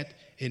had set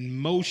in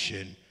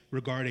motion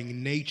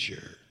regarding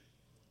nature.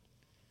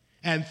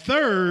 And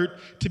third,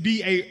 to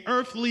be an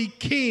earthly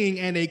king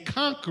and a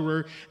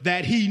conqueror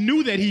that he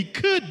knew that he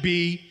could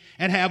be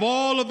and have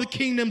all of the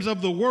kingdoms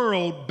of the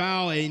world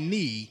bow a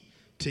knee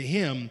to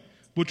him,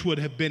 which would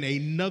have been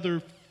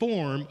another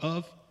form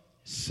of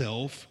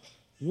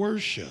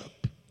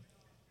self-worship.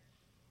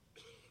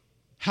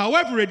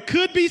 However, it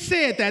could be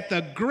said that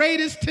the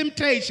greatest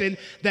temptation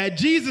that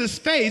Jesus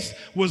faced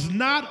was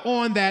not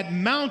on that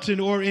mountain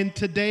or in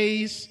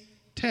today's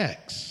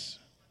text.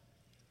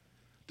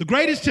 The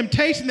greatest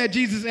temptation that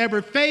Jesus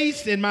ever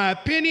faced, in my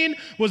opinion,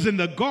 was in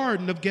the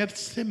Garden of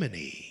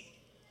Gethsemane.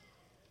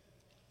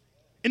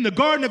 In the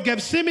Garden of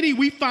Gethsemane,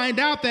 we find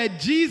out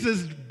that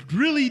Jesus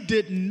really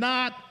did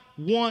not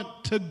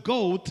want to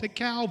go to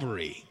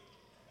Calvary.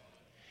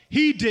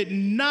 He did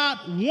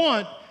not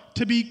want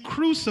to be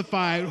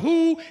crucified.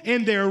 Who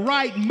in their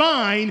right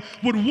mind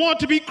would want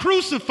to be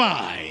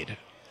crucified?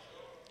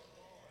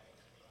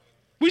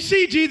 We We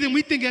see Jesus and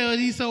we think, oh,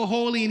 he's so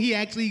holy and he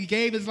actually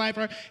gave his life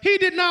for her. He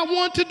did not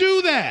want to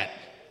do that.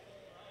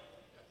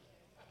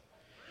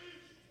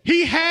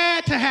 He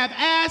had to have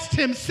asked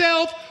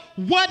himself,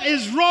 what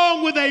is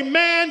wrong with a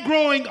man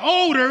growing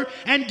older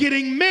and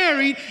getting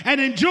married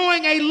and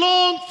enjoying a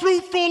long,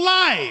 fruitful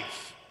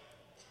life?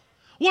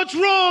 What's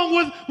wrong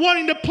with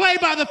wanting to play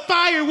by the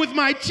fire with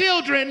my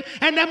children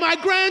and my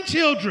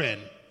grandchildren?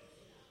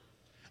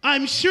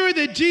 I'm sure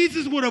that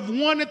Jesus would have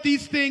wanted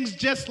these things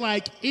just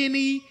like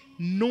any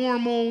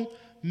normal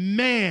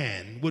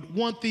man would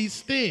want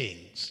these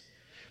things.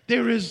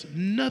 There is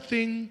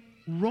nothing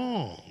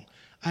wrong.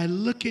 I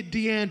look at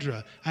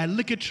Deandra, I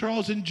look at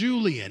Charles and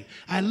Julian,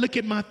 I look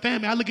at my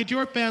family, I look at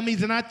your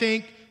families, and I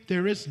think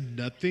there is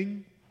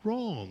nothing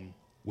wrong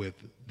with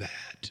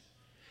that.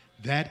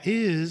 That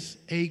is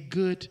a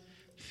good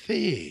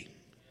thing.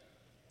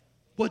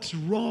 What's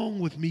wrong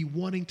with me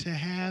wanting to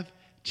have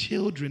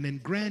children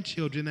and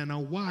grandchildren and a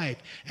wife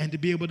and to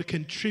be able to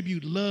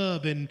contribute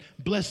love and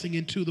blessing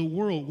into the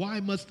world?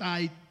 Why must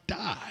I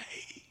die?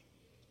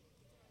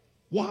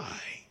 Why?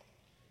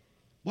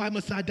 Why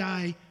must I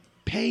die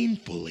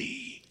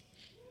painfully?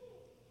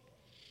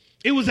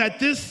 It was at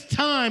this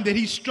time that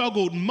he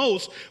struggled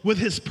most with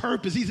his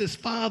purpose. He says,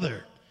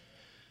 Father,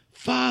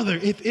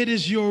 if it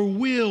is your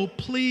will,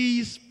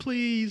 please,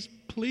 please,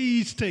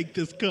 please take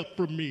this cup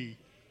from me.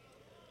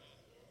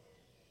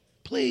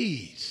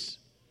 Please.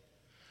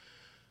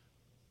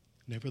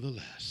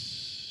 Nevertheless,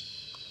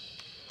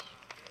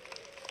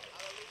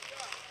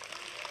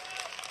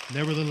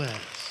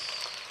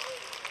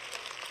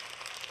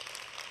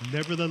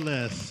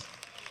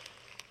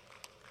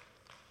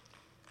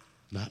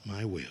 not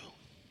my will,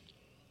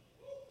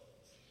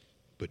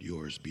 but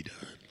yours be done.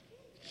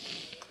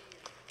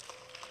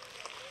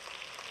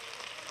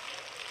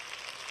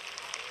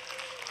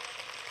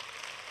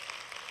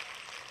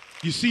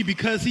 You see,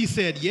 because he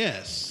said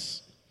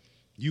yes,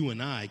 you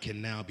and I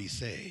can now be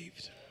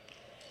saved.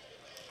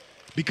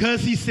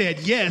 Because he said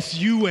yes,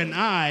 you and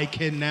I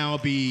can now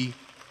be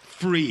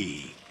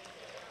free.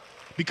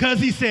 Because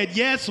he said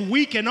yes,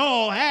 we can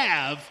all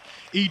have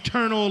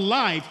eternal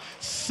life.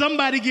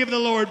 Somebody give the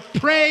Lord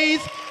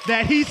praise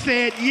that he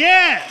said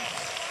yes.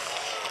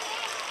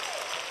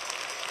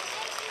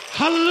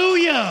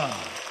 Hallelujah.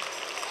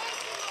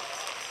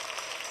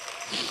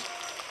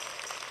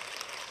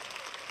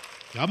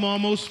 I'm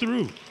almost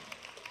through.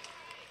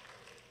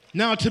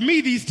 Now, to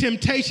me, these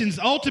temptations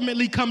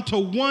ultimately come to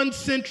one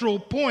central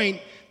point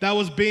that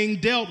was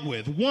being dealt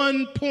with.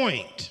 One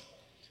point.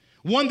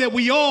 One that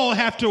we all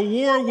have to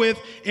war with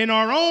in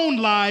our own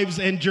lives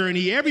and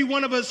journey. Every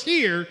one of us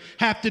here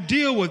have to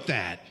deal with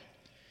that.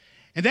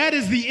 And that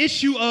is the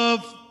issue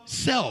of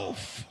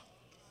self.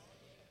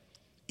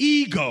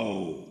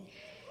 Ego.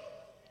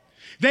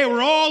 They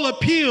were all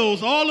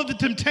appeals. All of the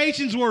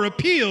temptations were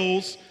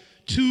appeals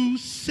to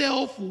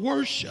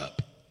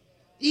self-worship.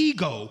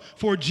 Ego.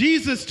 For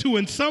Jesus to,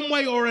 in some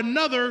way or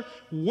another,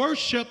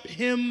 worship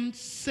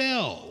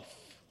himself.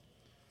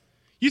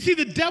 You see,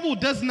 the devil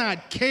does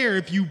not care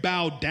if you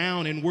bow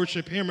down and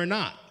worship him or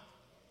not.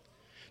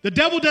 The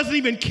devil doesn't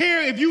even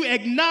care if you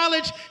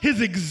acknowledge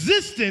his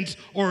existence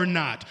or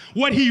not.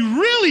 What he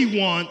really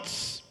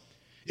wants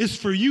is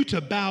for you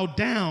to bow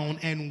down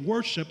and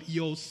worship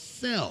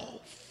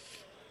yourself.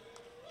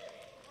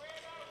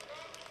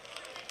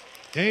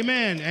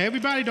 Amen.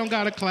 Everybody don't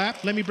got to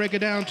clap. Let me break it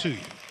down to you.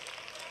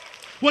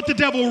 What the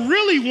devil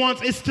really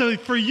wants is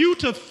for you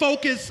to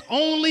focus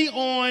only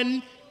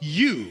on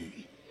you.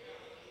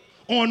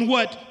 On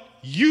what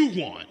you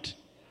want,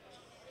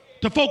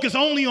 to focus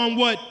only on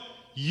what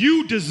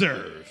you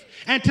deserve,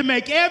 and to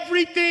make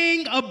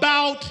everything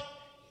about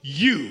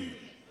you.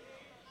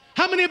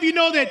 How many of you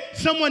know that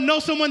someone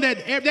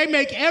that they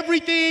make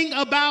everything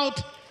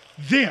about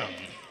them?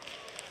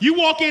 You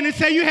walk in and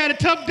say you had a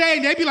tough day,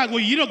 and they be like,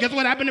 well, guess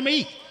what happened to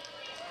me?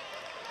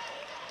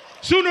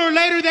 Sooner or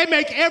later, they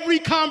make every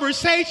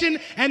conversation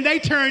and they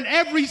turn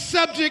every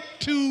subject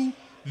to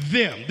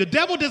them. The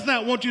devil does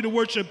not want you to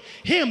worship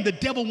him. The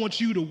devil wants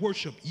you to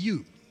worship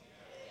you.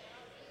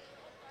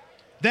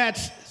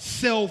 That's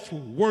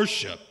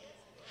self-worship.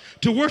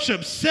 To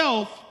worship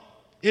self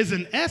is,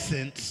 in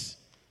essence,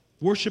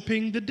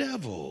 worshiping the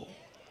devil.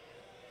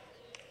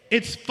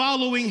 It's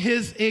following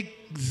his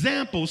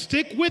example.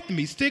 Stick with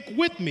me.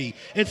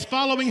 It's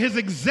following his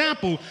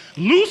example.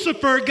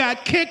 Lucifer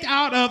got kicked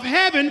out of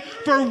heaven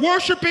for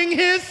worshiping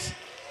his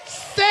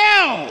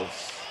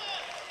self.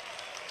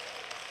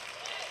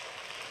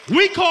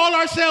 We call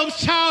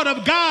ourselves child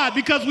of God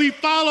because we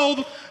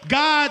follow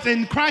God's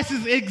and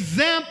Christ's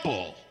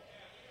example.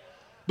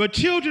 But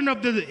children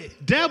of the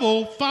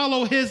devil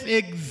follow his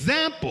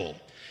example.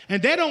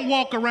 And they don't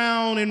walk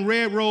around in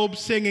red robes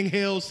singing,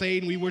 "Hail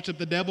Satan, we worship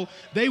the devil."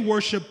 They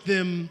worship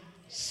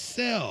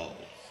themselves.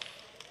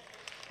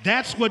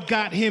 That's what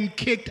got him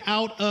kicked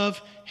out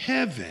of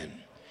heaven.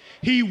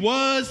 He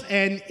was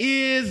and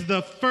is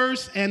the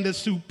first and the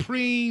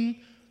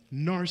supreme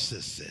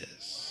narcissist.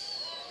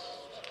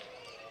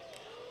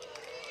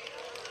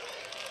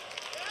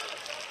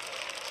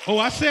 Oh,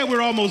 I said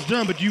we're almost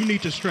done, but you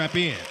need to strap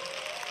in.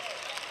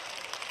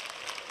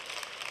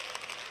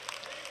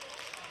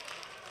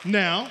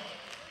 Now,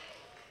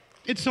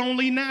 it's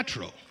only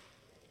natural.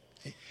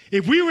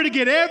 If we were to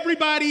get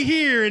everybody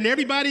here and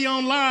everybody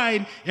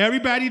online,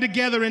 everybody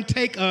together and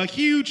take a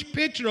huge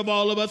picture of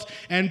all of us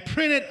and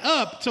print it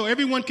up so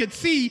everyone could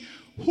see,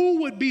 who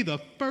would be the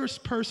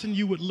first person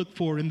you would look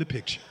for in the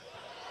picture?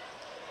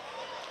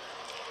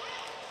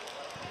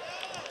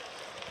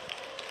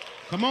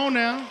 Come on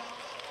now.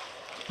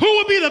 Who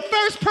would be the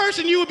first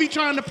person you would be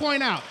trying to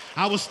point out?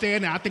 I was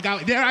standing there.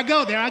 There I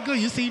go.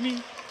 You see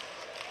me?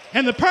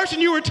 And the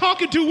person you were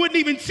talking to wouldn't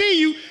even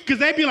see you because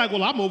they'd be like,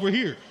 well, I'm over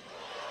here.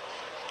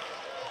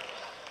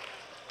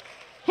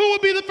 Who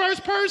would be the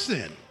first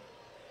person?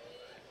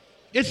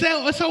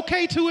 It's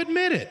okay to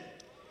admit it.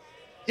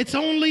 It's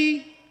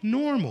only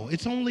normal.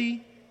 It's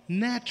only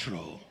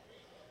natural.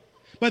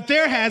 But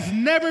there has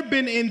never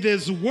been in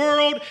this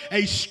world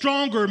a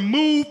stronger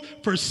move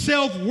for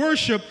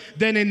self-worship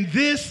than in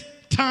this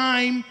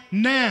time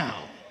now.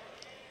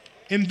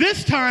 In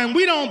this time,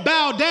 we don't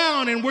bow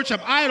down and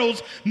worship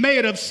idols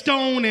made of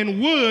stone and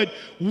wood.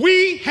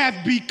 We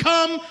have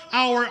become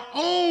our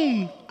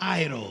own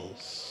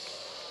idols.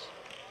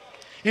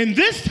 In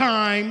this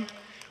time,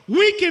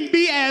 we can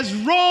be as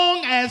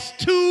wrong as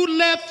two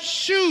left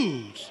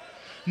shoes.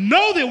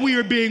 Know that we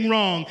are being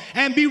wrong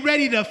and be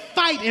ready to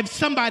fight if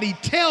somebody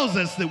tells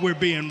us that we're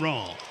being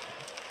wrong.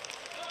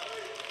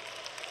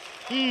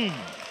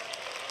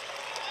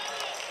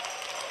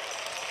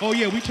 Oh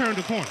yeah, we turned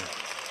the corner.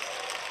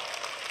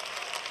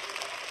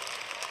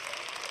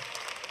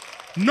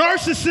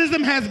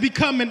 Narcissism has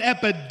become an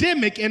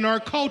epidemic in our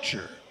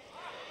culture.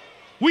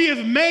 We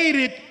have made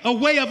it a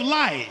way of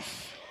life.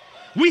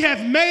 We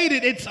have made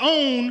it its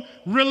own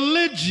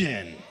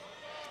religion.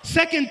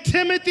 2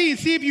 Timothy,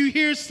 see if you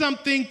hear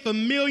something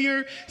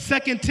familiar.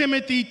 2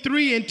 Timothy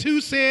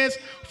 3:2 says,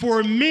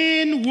 for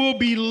men will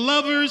be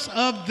lovers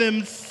of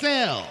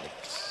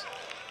themselves,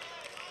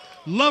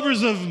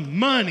 lovers of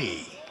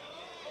money,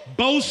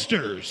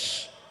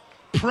 boasters,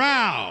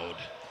 proud,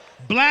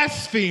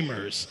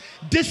 blasphemers,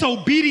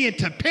 disobedient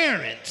to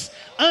parents,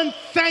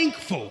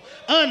 unthankful,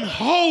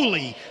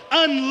 unholy,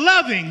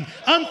 unloving,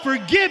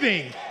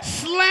 unforgiving,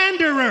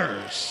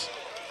 slanderers.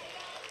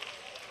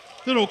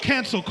 Little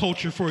cancel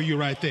culture for you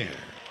right there.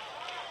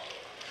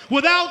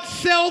 Without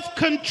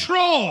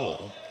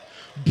self-control,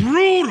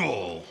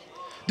 brutal,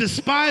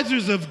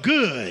 despisers of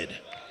good,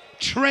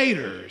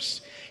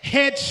 traitors,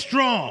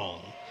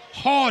 headstrong,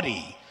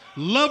 haughty,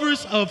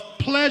 lovers of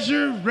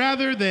pleasure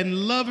rather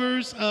than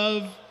lovers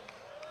of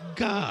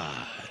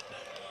God.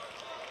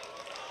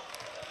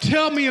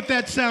 Tell me if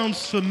that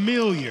sounds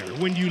familiar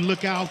when you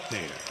look out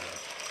there.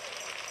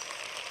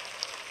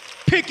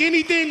 Pick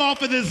anything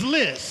off of this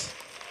list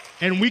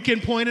and we can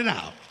point it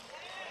out.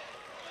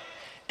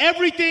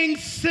 Everything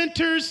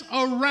centers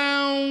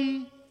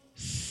around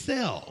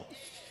self.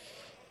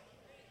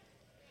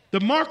 The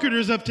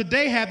marketers of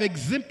today have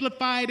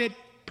exemplified it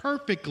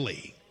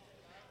perfectly.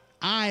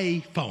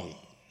 iPhone,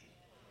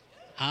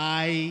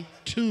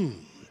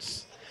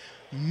 iTunes,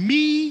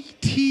 Me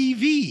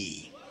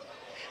TV.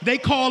 They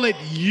call it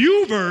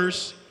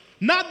Uverse,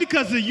 not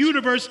because the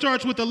universe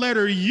starts with the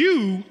letter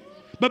U,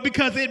 but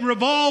because it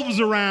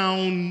revolves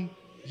around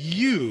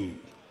you.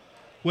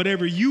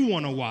 Whatever you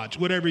want to watch,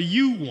 whatever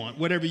you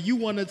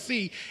want to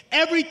see,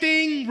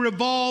 everything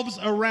revolves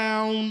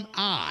around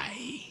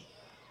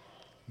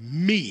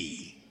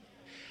me.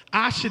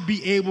 I should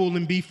be able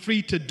and be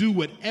free to do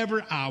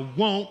whatever I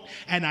want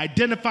and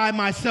identify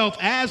myself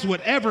as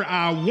whatever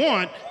I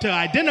want to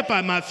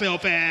identify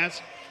myself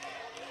as.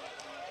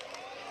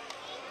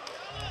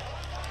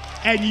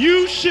 And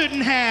you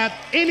shouldn't have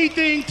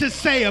anything to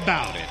say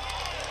about it.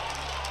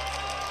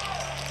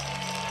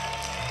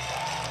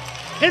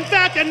 In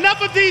fact,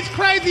 enough of these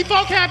crazy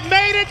folk have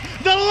made it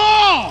the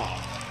law.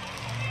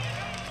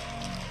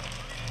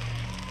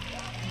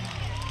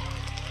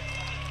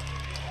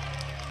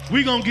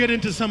 We're going to get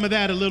into some of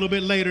that a little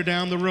bit later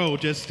down the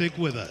road. Just stick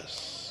with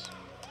us.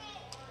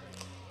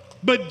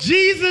 But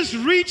Jesus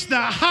reached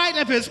the height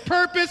of his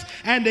purpose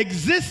and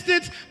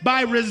existence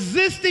by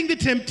resisting the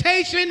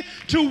temptation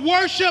to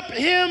worship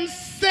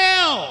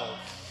himself.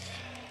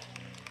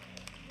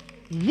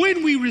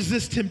 When we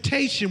resist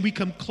temptation, we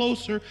come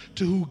closer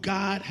to who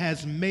God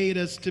has made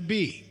us to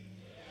be.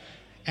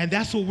 And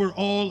that's what we're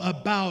all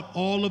about,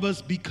 all of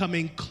us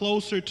becoming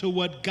closer to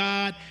what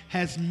God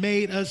has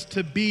made us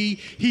to be.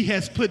 He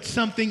has put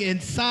something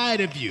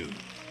inside of you.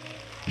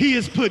 He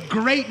has put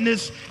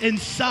greatness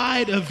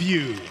inside of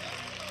you.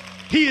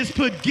 He has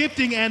put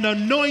gifting and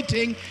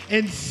anointing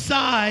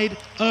inside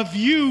of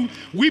you.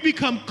 We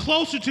become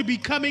closer to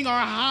becoming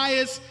our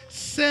highest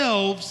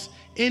selves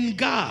in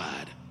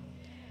God.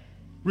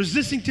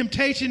 Resisting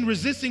temptation,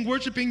 resisting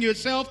worshiping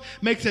yourself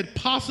makes it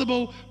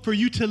possible for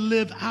you to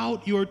live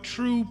out your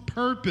true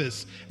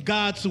purpose,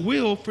 God's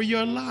will for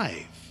your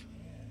life.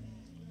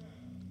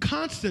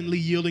 Constantly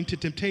yielding to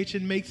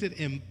temptation makes it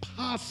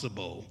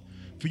impossible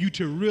for you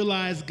to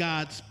realize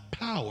God's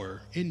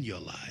power in your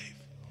life.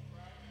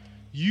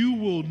 you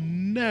will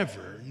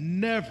never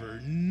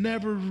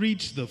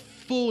reach the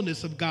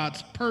fullness of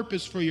God's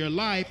purpose for your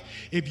life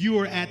if you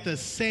are at the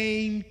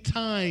same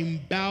time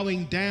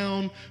bowing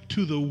down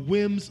to the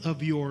whims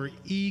of your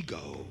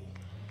ego,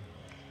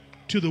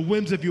 to the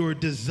whims of your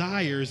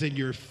desires and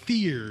your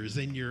fears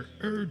and your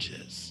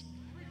urges.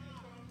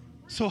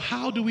 So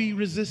how do we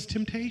resist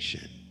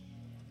temptation?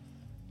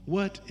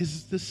 What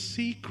is the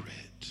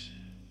secret?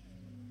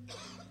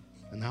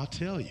 And I'll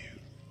tell you.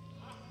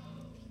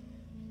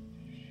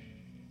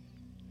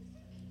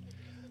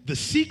 The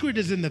secret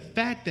is in the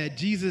fact that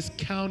Jesus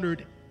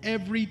countered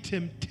every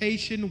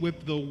temptation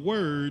with the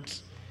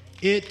words,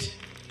 "It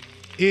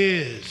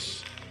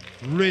is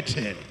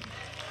written."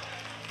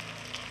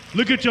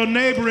 Look at your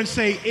neighbor and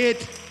say,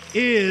 "It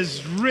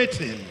is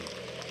written."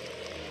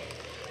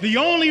 The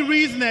only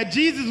reason that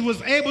Jesus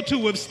was able to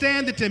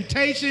withstand the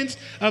temptations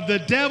of the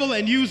devil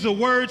and use the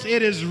words,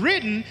 "It is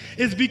written,"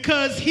 is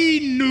because he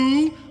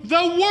knew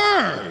the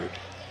word.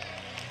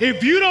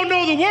 If you don't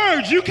know the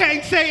words, you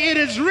can't say "it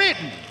is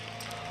written."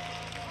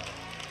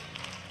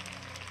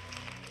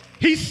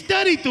 He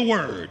studied the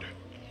word.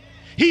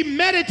 He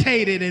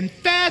meditated and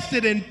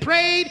fasted and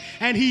prayed,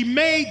 and he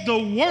made the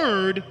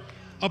word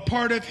a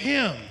part of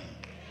him.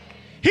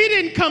 He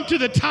didn't come to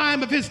the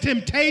time of his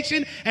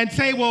temptation and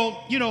say,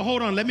 well,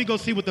 hold on, let me go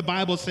see what the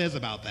Bible says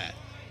about that.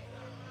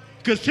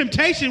 Because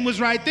temptation was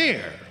right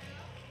there.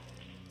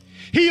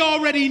 He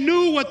already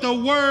knew what the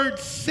word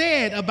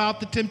said about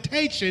the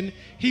temptation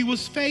he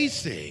was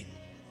facing.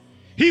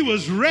 He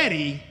was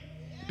ready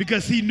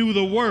because he knew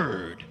the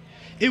word.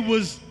 It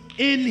was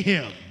in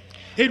him.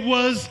 It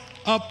was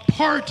a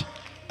part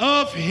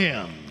of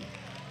him.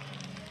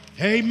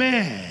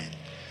 Amen.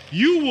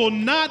 You will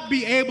not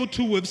be able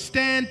to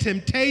withstand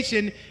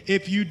temptation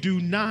if you do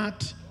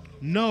not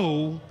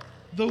know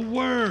the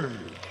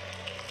word.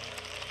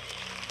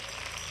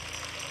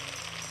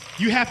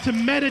 You have to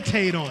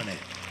meditate on it.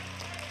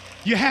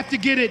 You have to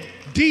get it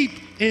deep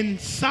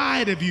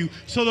inside of you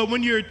so that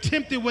when you're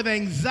tempted with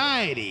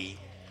anxiety,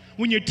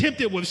 when you're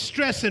tempted with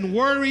stress and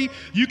worry,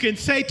 you can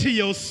say to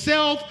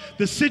yourself,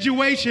 the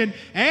situation,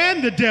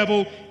 and the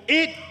devil,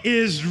 "It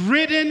is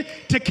written,"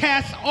 to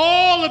cast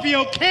all of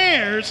your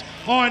cares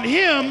on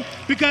him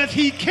because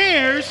he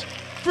cares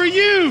for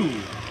you.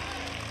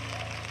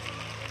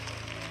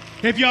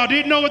 If y'all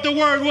didn't know what the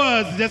word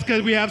was, that's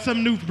because we have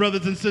some new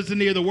brothers and sisters in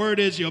here. The word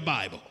is your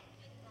Bible.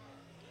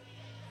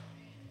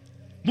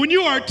 When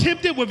you are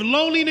tempted with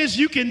loneliness,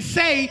 you can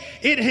say,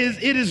 it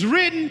is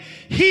written,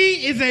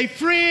 he is a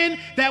friend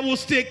that will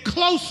stick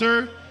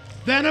closer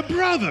than a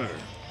brother.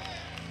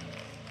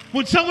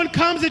 When someone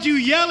comes at you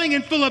yelling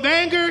and full of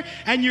anger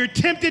and you're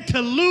tempted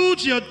to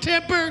lose your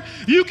temper,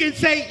 you can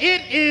say,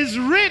 it is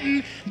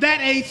written that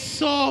a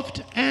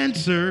soft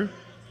answer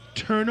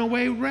turn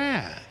away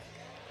wrath.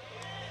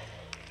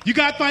 You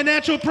got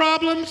financial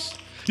problems?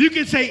 You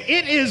can say,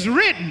 it is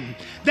written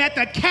that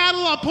the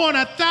cattle upon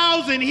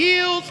 1,000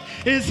 hills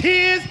is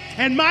his,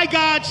 and my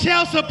God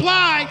shall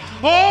supply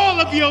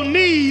all of your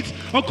needs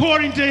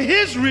according to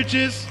his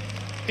riches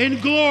in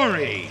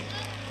glory.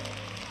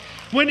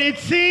 When it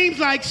seems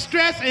like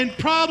stress and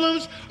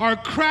problems are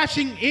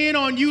crashing in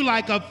on you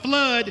like a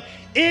flood,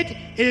 it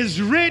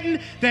is written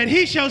that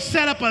he shall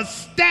set up a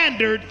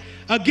standard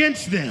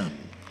against them.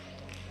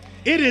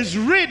 It is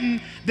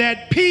written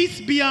that peace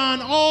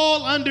beyond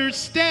all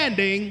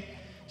understanding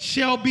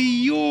shall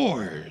be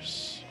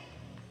yours.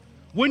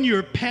 When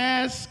your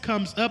past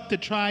comes up to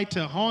try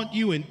to haunt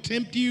you and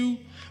tempt you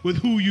with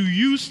who you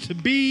used to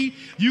be,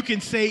 you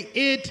can say,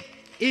 it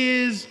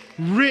is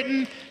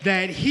written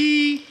that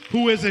he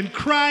who is in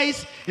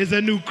Christ is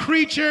a new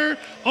creature.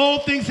 All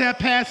things have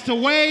passed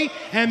away,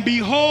 and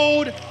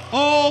behold,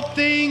 all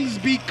things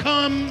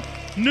become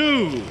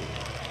new.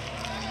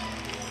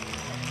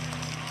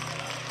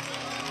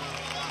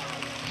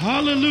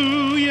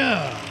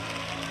 Hallelujah.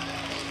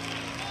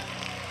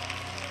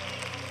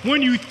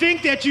 When you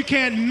think that you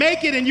can't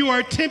make it and you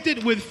are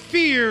tempted with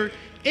fear,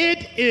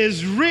 it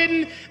is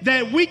written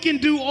that we can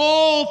do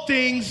all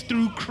things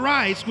through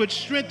Christ, which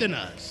strengthen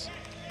us.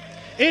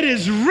 It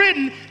is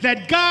written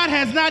that God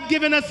has not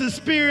given us a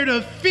spirit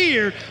of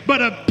fear,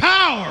 but a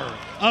power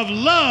of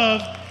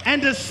love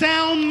and a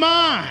sound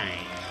mind.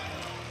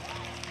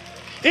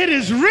 It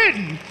is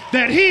written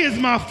that he is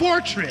my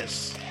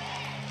fortress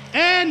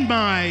and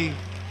my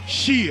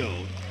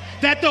shield,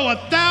 that though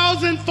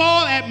 1,000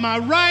 fall at my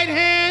right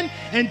hand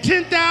and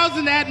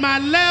 10,000 at my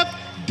left,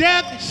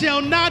 death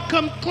shall not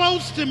come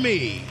close to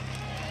me.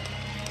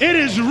 It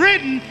is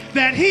written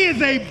that he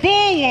is a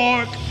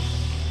bulwark,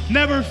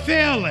 never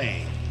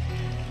failing.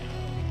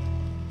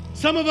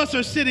 Some of us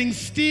are sitting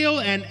still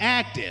and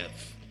active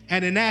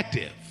and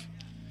inactive.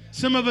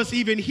 Some of us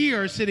even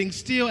here are sitting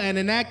still and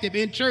inactive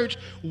in church,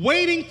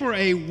 waiting for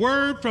a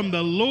word from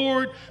the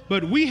Lord,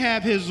 but we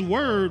have his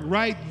word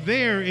right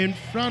there in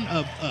front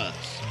of us.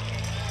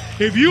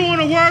 If you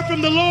want a word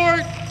from the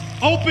Lord,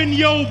 open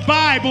your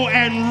Bible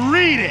and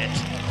read it.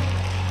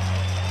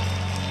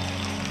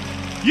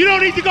 You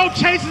don't need to go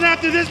chasing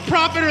after this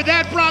prophet or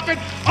that prophet.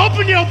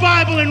 Open your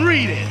Bible and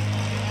read it.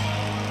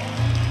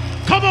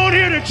 Come on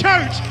here to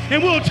church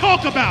and we'll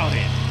talk about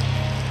it.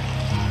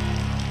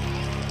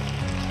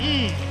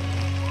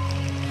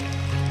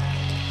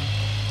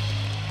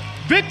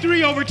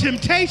 Victory over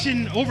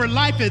temptation, over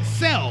life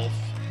itself,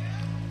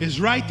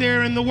 is right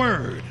there in the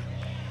Word.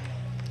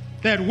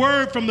 That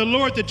word from the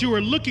Lord that you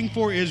are looking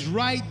for is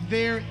right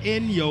there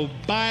in your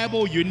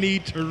Bible. You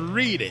need to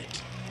read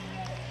it.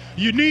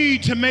 You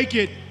need to make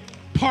it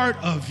part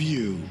of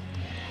you.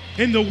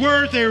 In the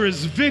Word there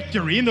is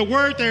victory. In the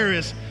Word there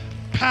is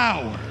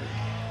power.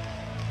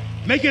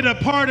 Make it a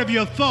part of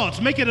your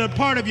thoughts. Make it a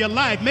part of your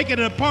life. Make it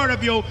a part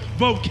of your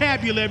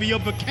vocabulary, your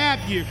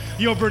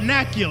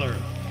vernacular.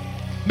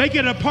 Make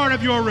it a part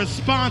of your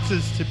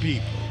responses to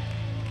people.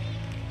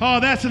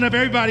 Oh, that's enough.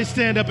 Everybody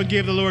stand up and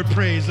give the Lord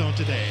praise on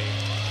today.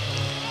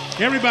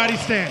 Everybody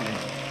standing.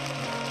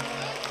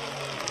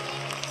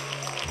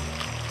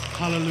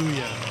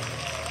 Hallelujah.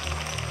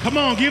 Come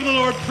on, give the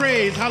Lord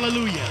praise.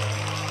 Hallelujah.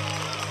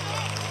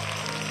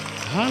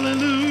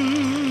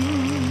 Hallelujah.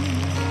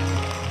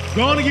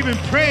 Go on and give him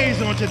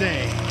praise on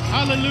today.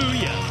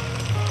 Hallelujah.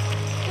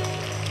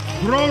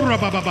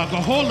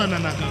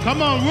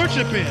 Come on,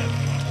 worship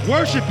him.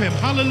 Worship him.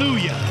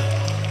 Hallelujah.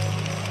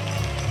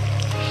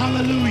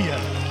 Hallelujah.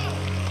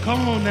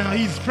 Come on now.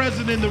 He's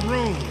present in the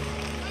room.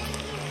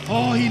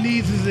 All he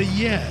needs is a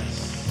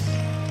yes.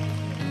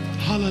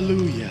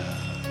 Hallelujah.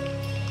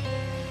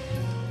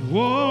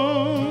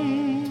 Whoa.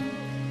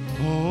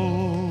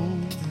 Oh,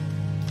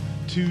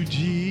 to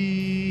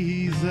Jesus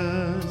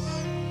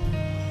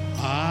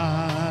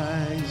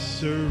I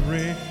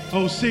surrender.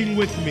 Oh, sing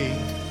with me.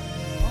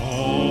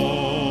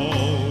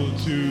 All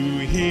to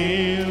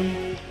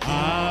him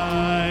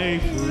I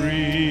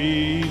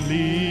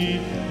freely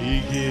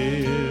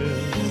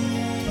give.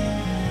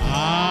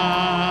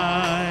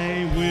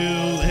 I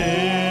will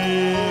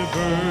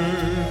ever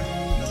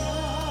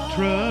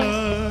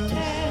trust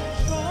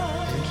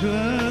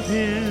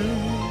him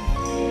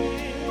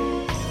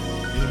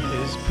in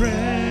his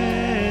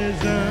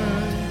presence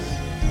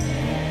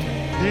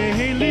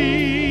daily.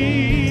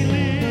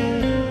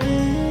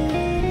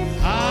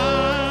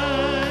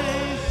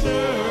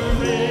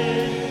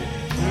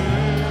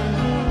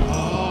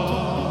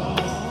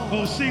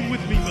 Sing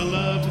with me,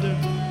 beloved.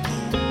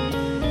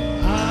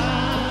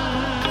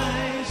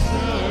 I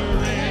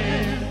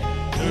surrender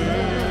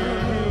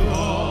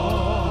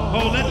all.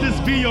 Oh, let this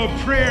be your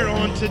prayer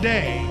on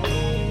today.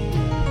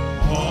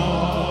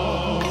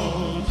 All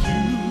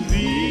to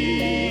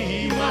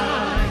thee,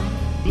 my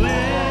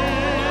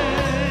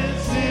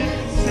blessed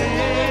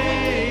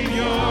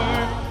Savior,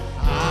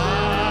 I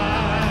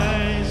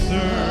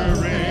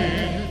surrender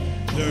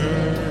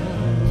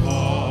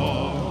all.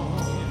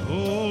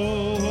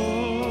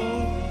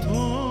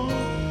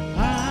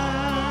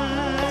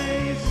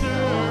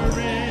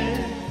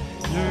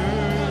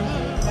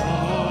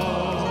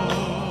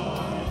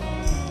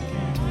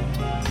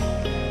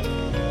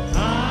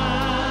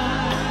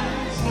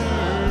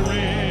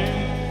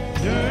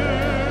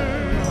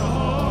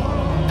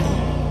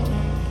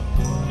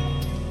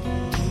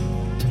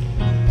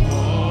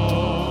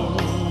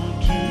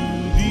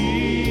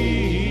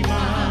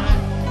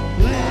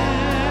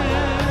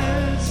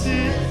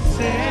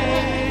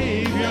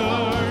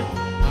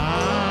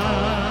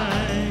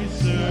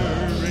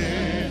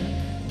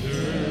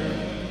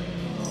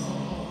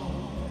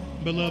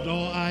 Beloved,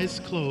 all eyes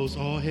closed,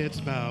 all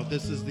heads bowed.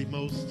 This is the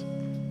most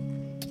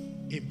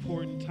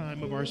important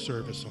time of our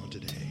service on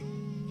today.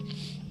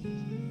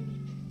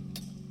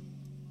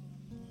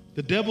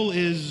 The devil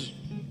is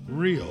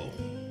real,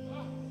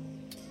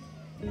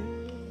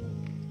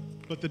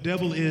 but the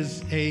devil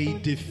is a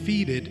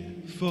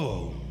defeated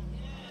foe.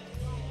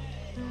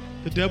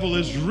 The devil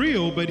is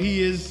real, but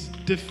he is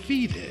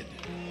defeated.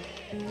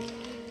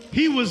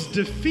 He was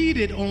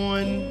defeated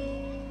on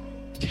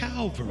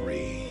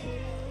Calvary.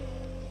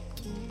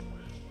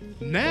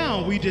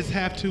 Now we just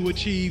have to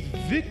achieve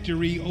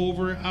victory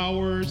over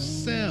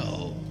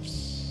ourselves.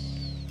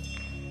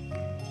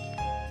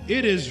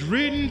 It is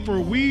written, for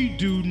we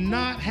do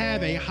not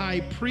have a high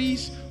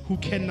priest who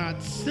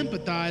cannot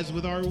sympathize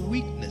with our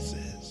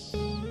weaknesses,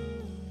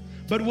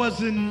 but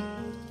was in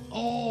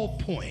all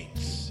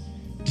points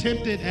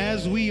tempted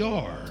as we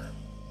are,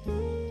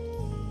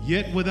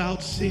 yet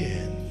without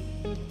sin.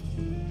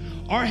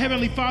 Our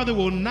Heavenly Father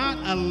will not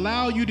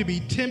allow you to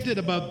be tempted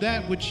above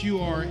that which you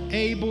are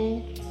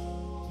able,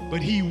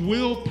 but he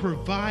will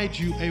provide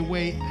you a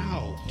way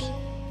out.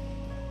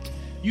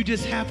 You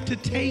just have to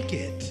take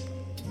it.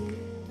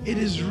 It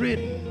is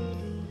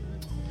written.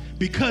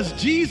 Because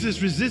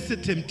Jesus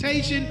resisted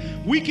temptation,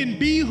 we can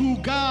be who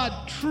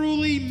God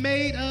truly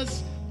made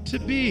us to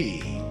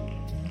be.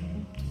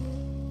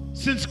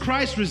 Since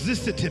Christ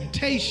resisted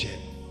temptation,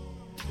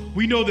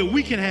 we know that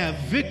we can have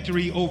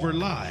victory over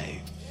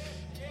life.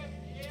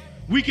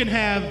 We can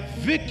have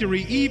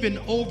victory even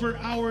over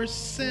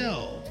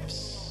ourselves.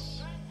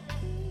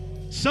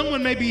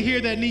 Someone may be here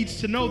that needs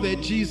to know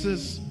that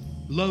Jesus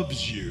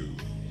loves you.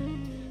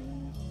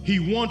 He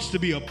wants to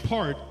be a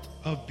part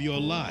of your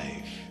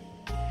life.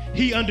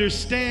 He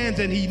understands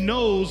and he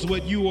knows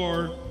what you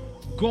are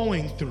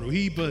going through.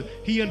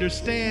 He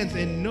understands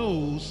and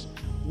knows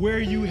where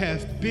you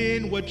have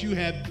been, what you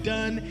have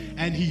done,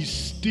 and he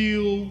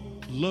still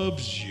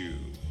loves you.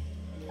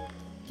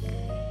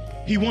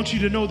 He wants you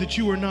to know that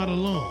you are not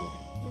alone.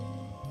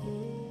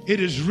 It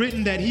is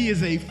written that he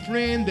is a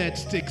friend that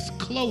sticks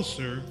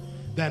closer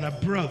than a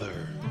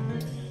brother.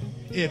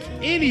 If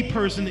any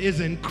person is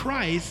in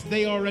Christ,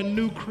 they are a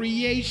new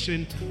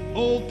creation,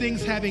 old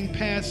things having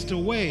passed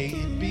away,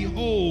 and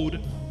behold,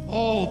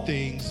 all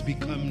things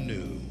become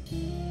new.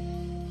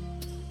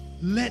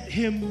 Let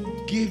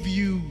him give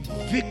you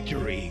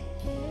victory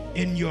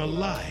in your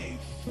life.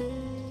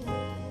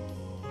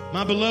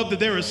 My beloved,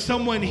 there is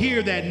someone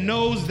here that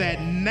knows that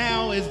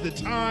now is the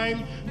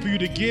time for you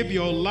to give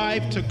your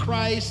life to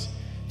Christ.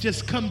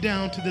 Just come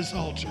down to this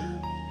altar.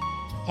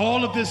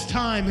 All of this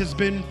time has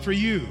been for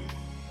you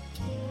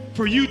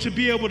to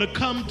be able to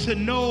come to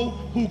know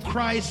who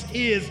Christ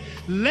is.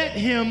 Let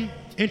him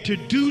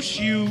introduce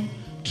you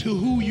to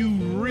who you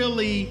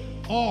really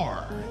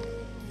are.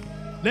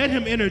 Let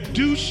him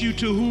introduce you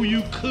to who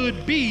you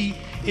could be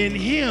in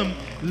him.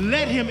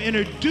 Let him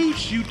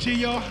introduce you to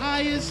your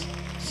highest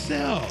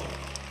self.